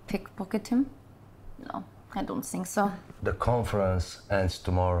you pickpocket him? No, I don't think so. The conference ends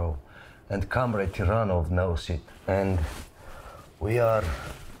tomorrow, and Comrade Tiranov knows it. And we are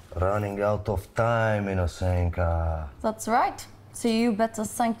running out of time, Inosenka. That's right. So you better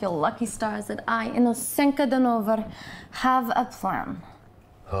thank your lucky stars that I, Inosenka Danova, have a plan.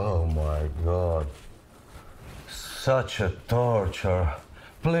 Oh my God. Such a torture.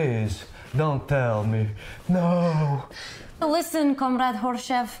 Please, don't tell me. No. Listen, Comrade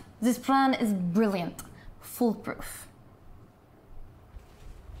Horshev, this plan is brilliant, foolproof.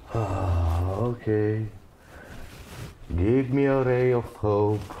 Okay. Give me a ray of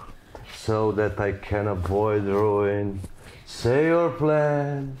hope so that I can avoid ruin. Say your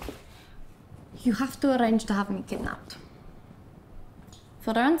plan. You have to arrange to have me kidnapped.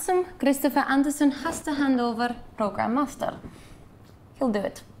 For ransom, Christopher Anderson has to hand over Program Master. He'll do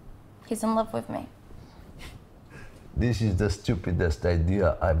it. He's in love with me. This is the stupidest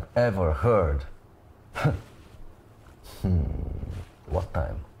idea I've ever heard. What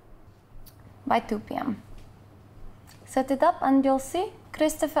time? By 2 p.m. Set it up and you'll see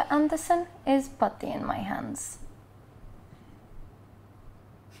Christopher Anderson is putty in my hands.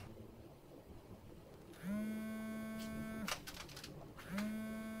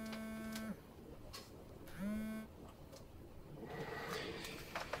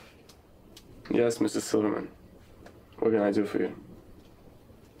 Yes, Mr. Silverman. What can I do for you?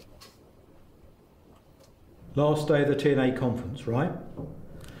 Last day of the TNA conference, right?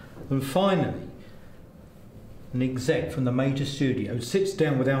 And finally, an exec from the major studio sits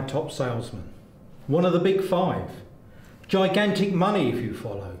down with our top salesman, one of the big five. Gigantic money, if you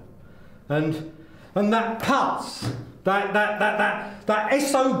follow. And that putz, that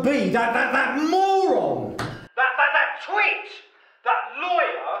SOB, that moron, that twit, that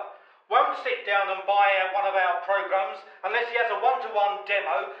lawyer won't sit down and buy out one of our programs unless he has a one-to-one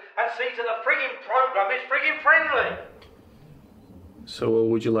demo and sees that the frigging program is frigging friendly. So what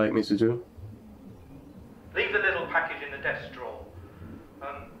would you like me to do? Leave the little package in the desk drawer.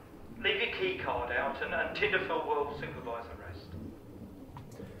 Leave your key card out and Tinderfield will supervise the rest.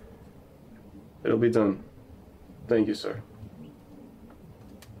 It'll be done. Thank you, sir.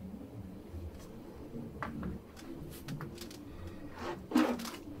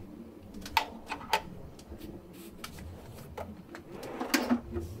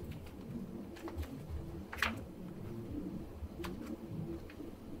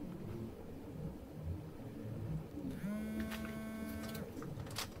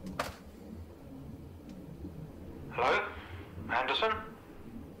 Hello? Anderson?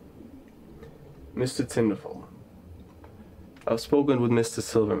 Mr. Tinderfall. I've spoken with Mr.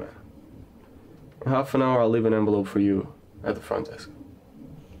 Silverman. In half an hour, I'll leave an envelope for you at the front desk.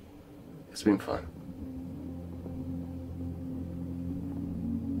 It's been fun.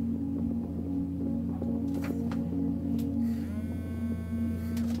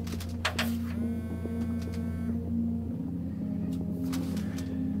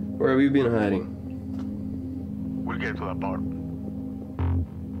 Where have you been hiding? We'll get to that part.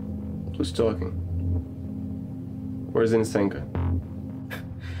 Who's talking? Where's Inosenka?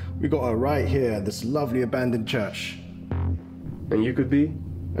 We got her right here at this lovely abandoned church. And you could be?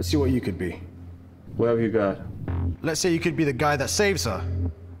 Let's see what you could be. What have you got? Let's say you could be the guy that saves her.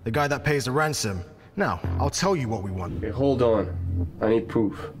 The guy that pays the ransom. Now, I'll tell you what we want. Okay, hold on. I need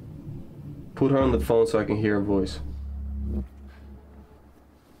proof. Put her on the phone so I can hear her voice.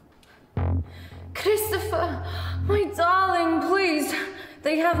 Christopher, my darling, please.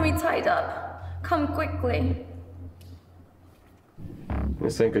 They have me tied up. Come quickly.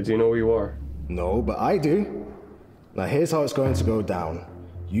 Inosenka, do you know where you are? No, but I do. Now here's how it's going to go down.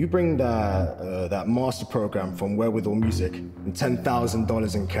 You bring that master program from Wherewithal Music and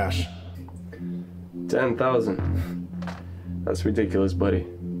 $10,000 in cash. 10,000? That's ridiculous, buddy.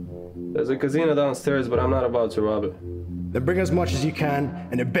 There's a casino downstairs, but I'm not about to rob it. Then bring as much as you can,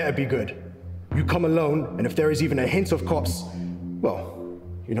 and it better be good. You come alone, and if there is even a hint of cops, well,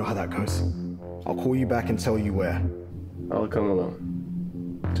 you know how that goes. I'll call you back and tell you where. I'll come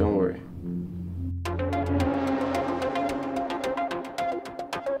alone. Don't worry.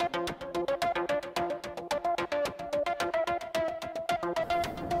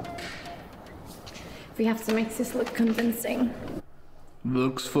 We have to make this look convincing.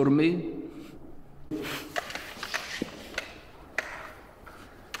 Works for me.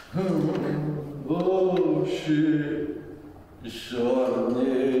 Oh shit,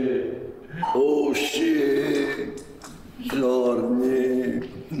 Charlie. Oh shit, Charlie.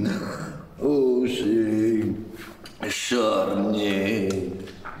 Oh shit, Charlie.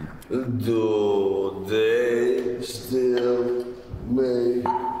 Do they still make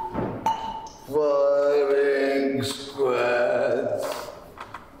firing squads?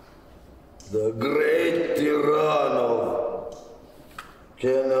 The great Tyranno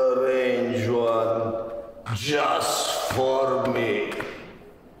can arrange one just for me.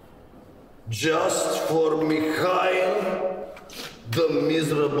 Just for Mikhail, the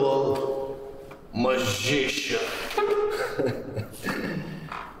miserable magician.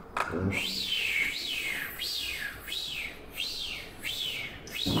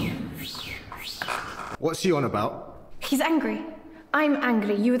 What's he on about? He's angry. I'm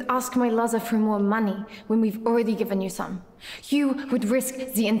angry. You would ask my Laza for more money when we've already given you some. You would risk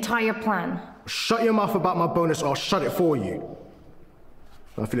the entire plan. Shut your mouth about my bonus or I'll shut it for you.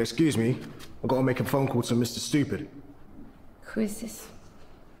 Now, if you'll excuse me, I've got to make a phone call to Mr. Stupid. Who is this?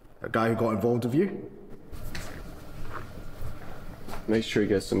 A guy who got involved with you? Make sure he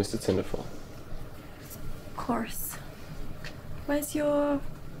gets to Mr. Tinderfall. Of course. Where's your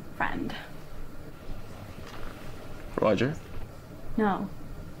friend? Roger? No.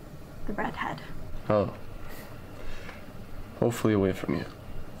 The redhead. Oh. Hopefully away from you.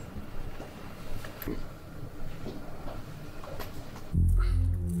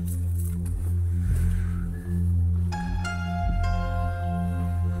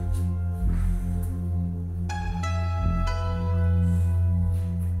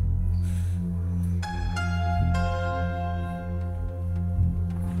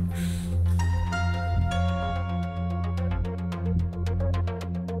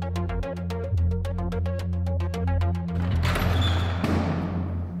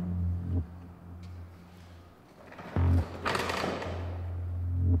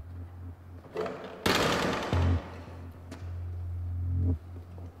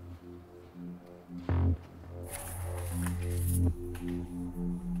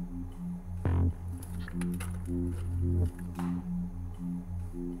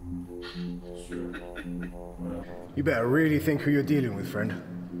 You better really think who you're dealing with, friend.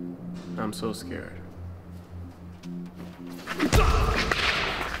 I'm so scared.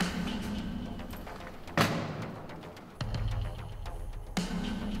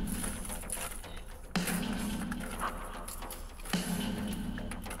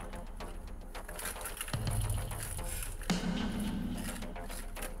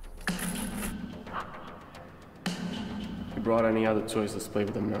 You brought any other toys? Let's play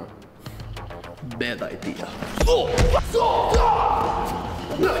with them now. Bad idea.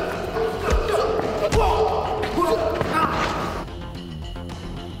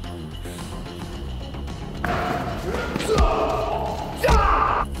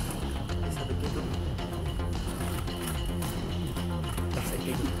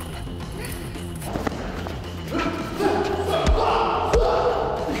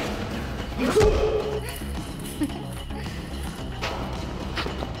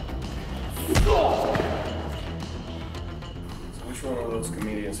 Which one of those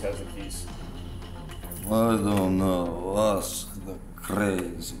comedians has the keys? I don't know. Ask the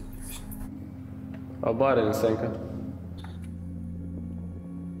crazy. I'll buy it in Senka.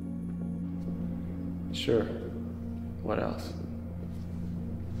 Sure. What else?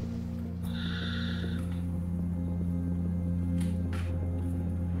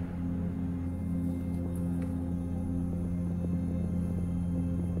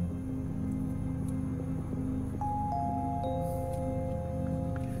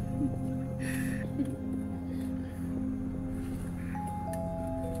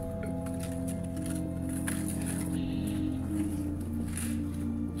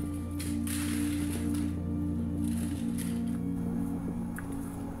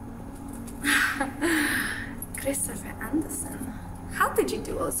 Christopher Anderson. How did you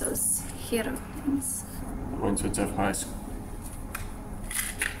do all those hero things? Went to a tough high school.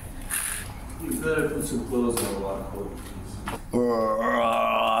 You better put some clothes on a lot of clothes.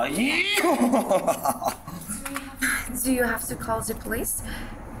 Do you have to call the police?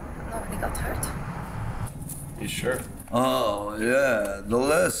 Nobody got hurt. You sure? Oh, yeah. The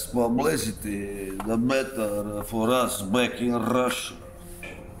less publicity, the better for us back in Russia.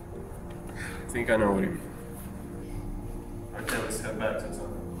 I think I know what you mean. Okay, let's head back to town.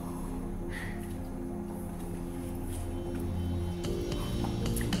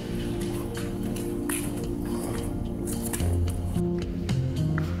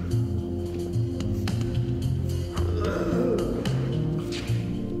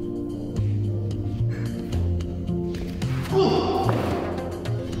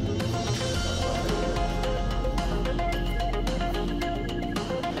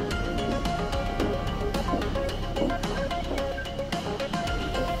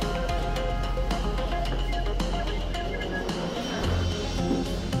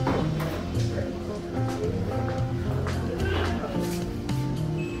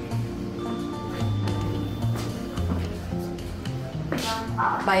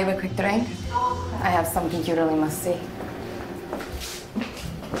 Buy you a quick drink? I have something you really must see.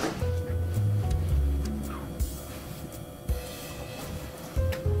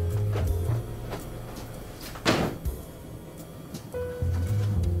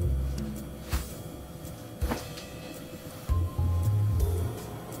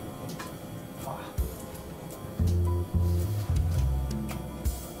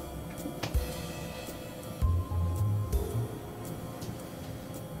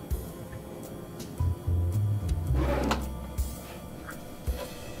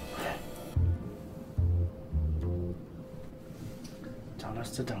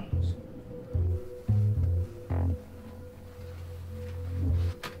 Donuts to donuts.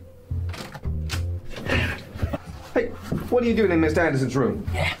 Hey, what are you doing in Mr. Anderson's room?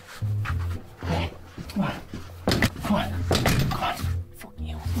 Yeah. Come on. Come on. Come on. Fuck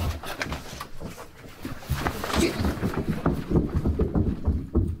you.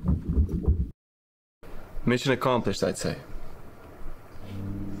 Mission accomplished, I'd say.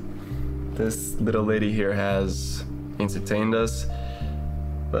 This little lady here has entertained us,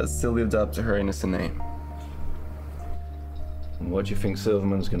 but still lived up to her innocent name. What do you think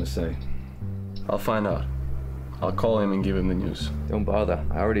Silverman's gonna say? I'll find out. I'll call him and give him the news. Don't bother,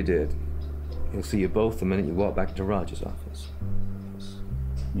 I already did. He'll see you both the minute you walk back to Roger's office.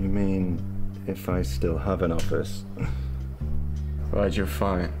 You mean if I still have an office? Roger,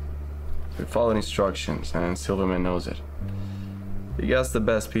 fine. We followed instructions, and Silverman knows it. He gets the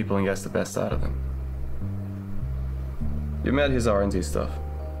best people and gets the best out of them. You met his R&D stuff.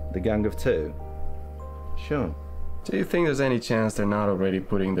 The Gang of Two? Sure. Do you think there's any chance they're not already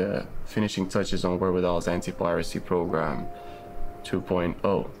putting the finishing touches on Wherewithal's anti-piracy program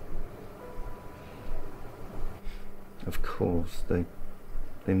 2.0? Of course,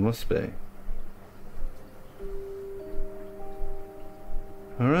 they must be.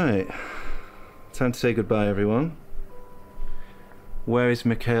 All right. Time to say goodbye, everyone. Where is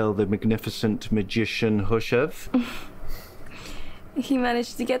Mikhail, the magnificent magician Hushev? He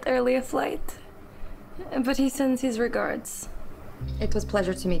managed to get earlier flight, but he sends his regards. It was a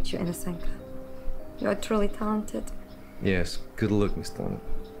pleasure to meet you, Inosenka. You are truly talented. Yes, good luck, Miss Donner.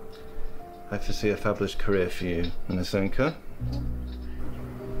 I foresee a fabulous career for you, Inosenka.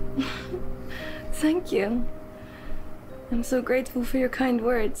 Thank you. I'm so grateful for your kind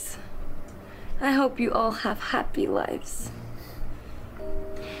words. I hope you all have happy lives.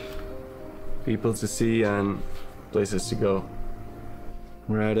 People to see and places to go.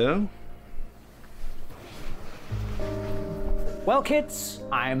 Righto. Well, kids,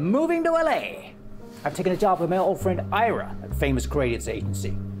 I'm moving to LA. I've taken a job with my old friend Ira at Famous Creatives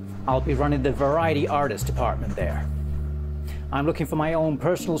Agency. I'll be running the variety artist department there. I'm looking for my own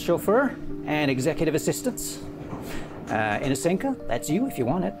personal chauffeur and executive assistants. Inosenka, that's you if you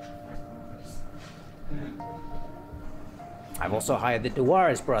want it. I've also hired the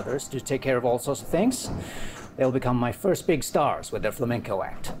Duarez brothers to take care of all sorts of things. They'll become my first big stars with their flamenco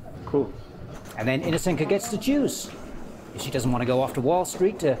act. Cool. And then Inosenka gets to choose. If she doesn't want to go off to Wall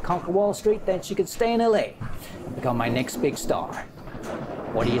Street to conquer Wall Street, then she could stay in LA and become my next big star.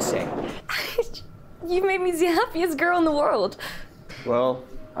 What do you say? You made me the happiest girl in the world. Well,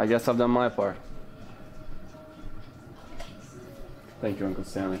 I guess I've done my part. Thank you, Uncle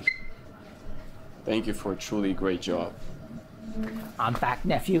Stanley. Thank you for a truly great job. I'm back,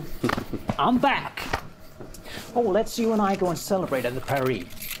 nephew. I'm back. Oh, let's you and I go and celebrate at the Paris.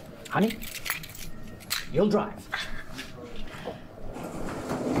 Honey, you'll drive.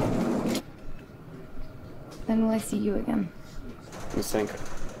 When will I see you again? Inosenka,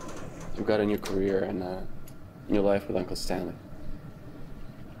 you've got a new career and new life with Uncle Stanley.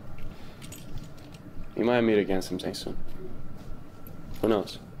 We might meet again sometime soon. Who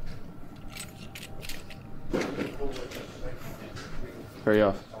knows? Hurry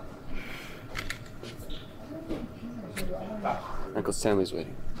off. Uncle Stanley's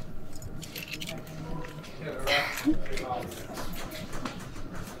waiting.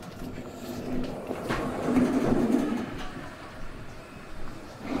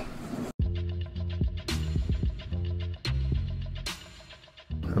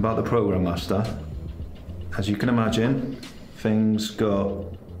 About the program master, as you can imagine, things got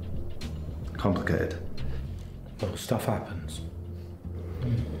complicated. Well, stuff happens.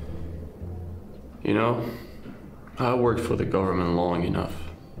 You know, I worked for the government long enough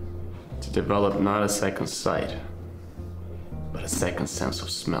to develop not a second sight, but a second sense of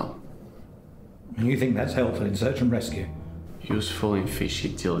smell. And you think that's helpful in search and rescue? Useful in fishy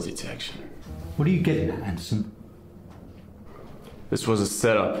deal detection. What are you getting at, Anderson? This was a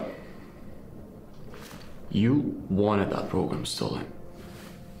setup. You wanted that program stolen.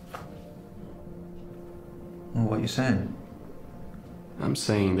 Well, what are you saying? I'm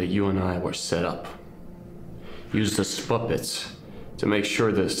saying that you and I were set up. Used as puppets to make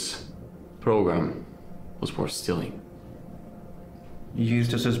sure this program was worth stealing. You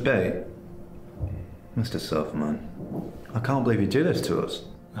used us as bait? Mr. Sufferman, I can't believe you do this to us.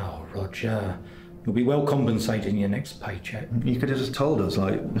 Oh, Roger. You'll be well compensated in your next paycheck. You could have just told us,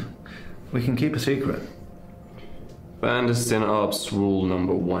 like, we can keep a secret. Clandestine Ops rule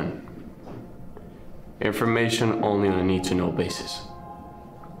number 1. Information only on a need-to-know basis.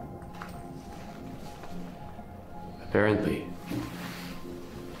 Apparently,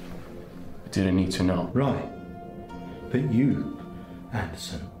 I didn't need to know. Right. But you,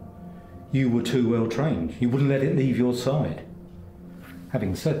 Anderson, you were too well trained. You wouldn't let it leave your side.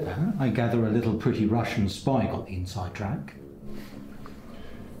 Having said that, I gather a little pretty Russian spy got the inside track.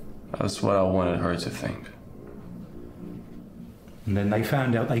 That's what I wanted her to think. And then they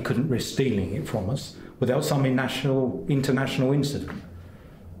found out they couldn't risk stealing it from us without some international incident.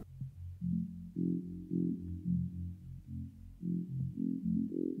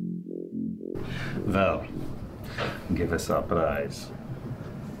 Well, give us our prize.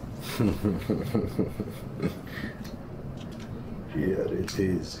 Here it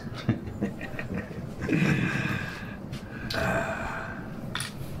is.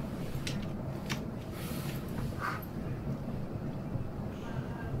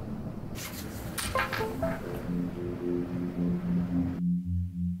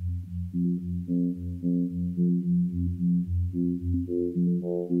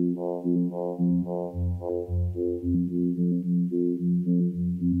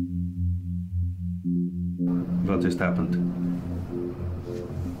 What just happened?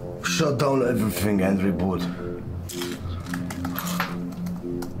 Shut down everything and reboot.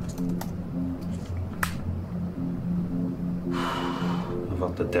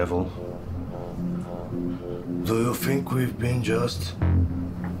 What the devil? Do you think we've been just?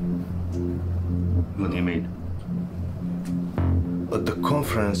 What do you mean? At the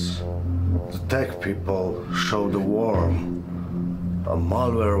conference, the tech people showed a worm. A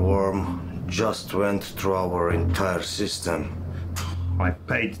malware worm just went through our entire system. I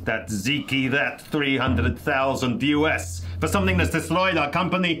paid that Zeke that 300,000 US for something that's destroyed our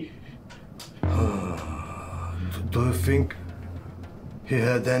company. Do you think he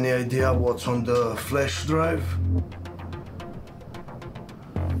had any idea what's on the flash drive?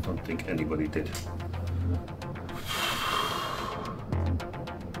 I don't think anybody did.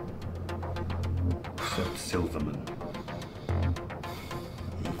 Except Silverman.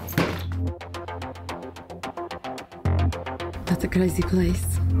 That's a crazy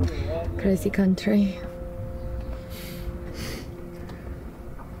place. Crazy country.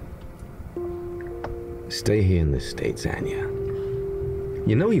 Stay here in the States, Anya.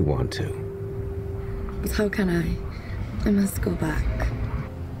 You know you want to. But how can I? I must go back.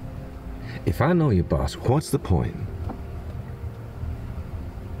 If I know your boss, what's the point?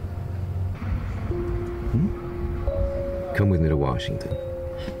 Come with me to Washington.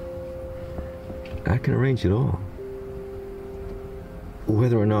 I can arrange it all.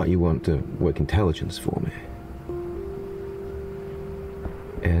 Whether or not you want to work intelligence for me.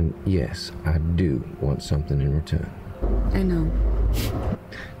 And yes, I do want something in return. I know.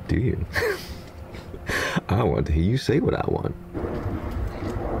 Do you? I want to hear you say what I want.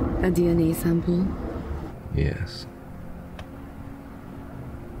 A DNA sample? Yes.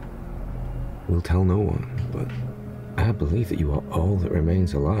 We'll tell no one, but I believe that you are all that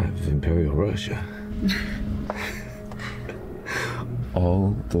remains alive of Imperial Russia.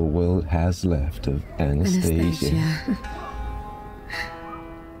 All the world has left of Anastasia.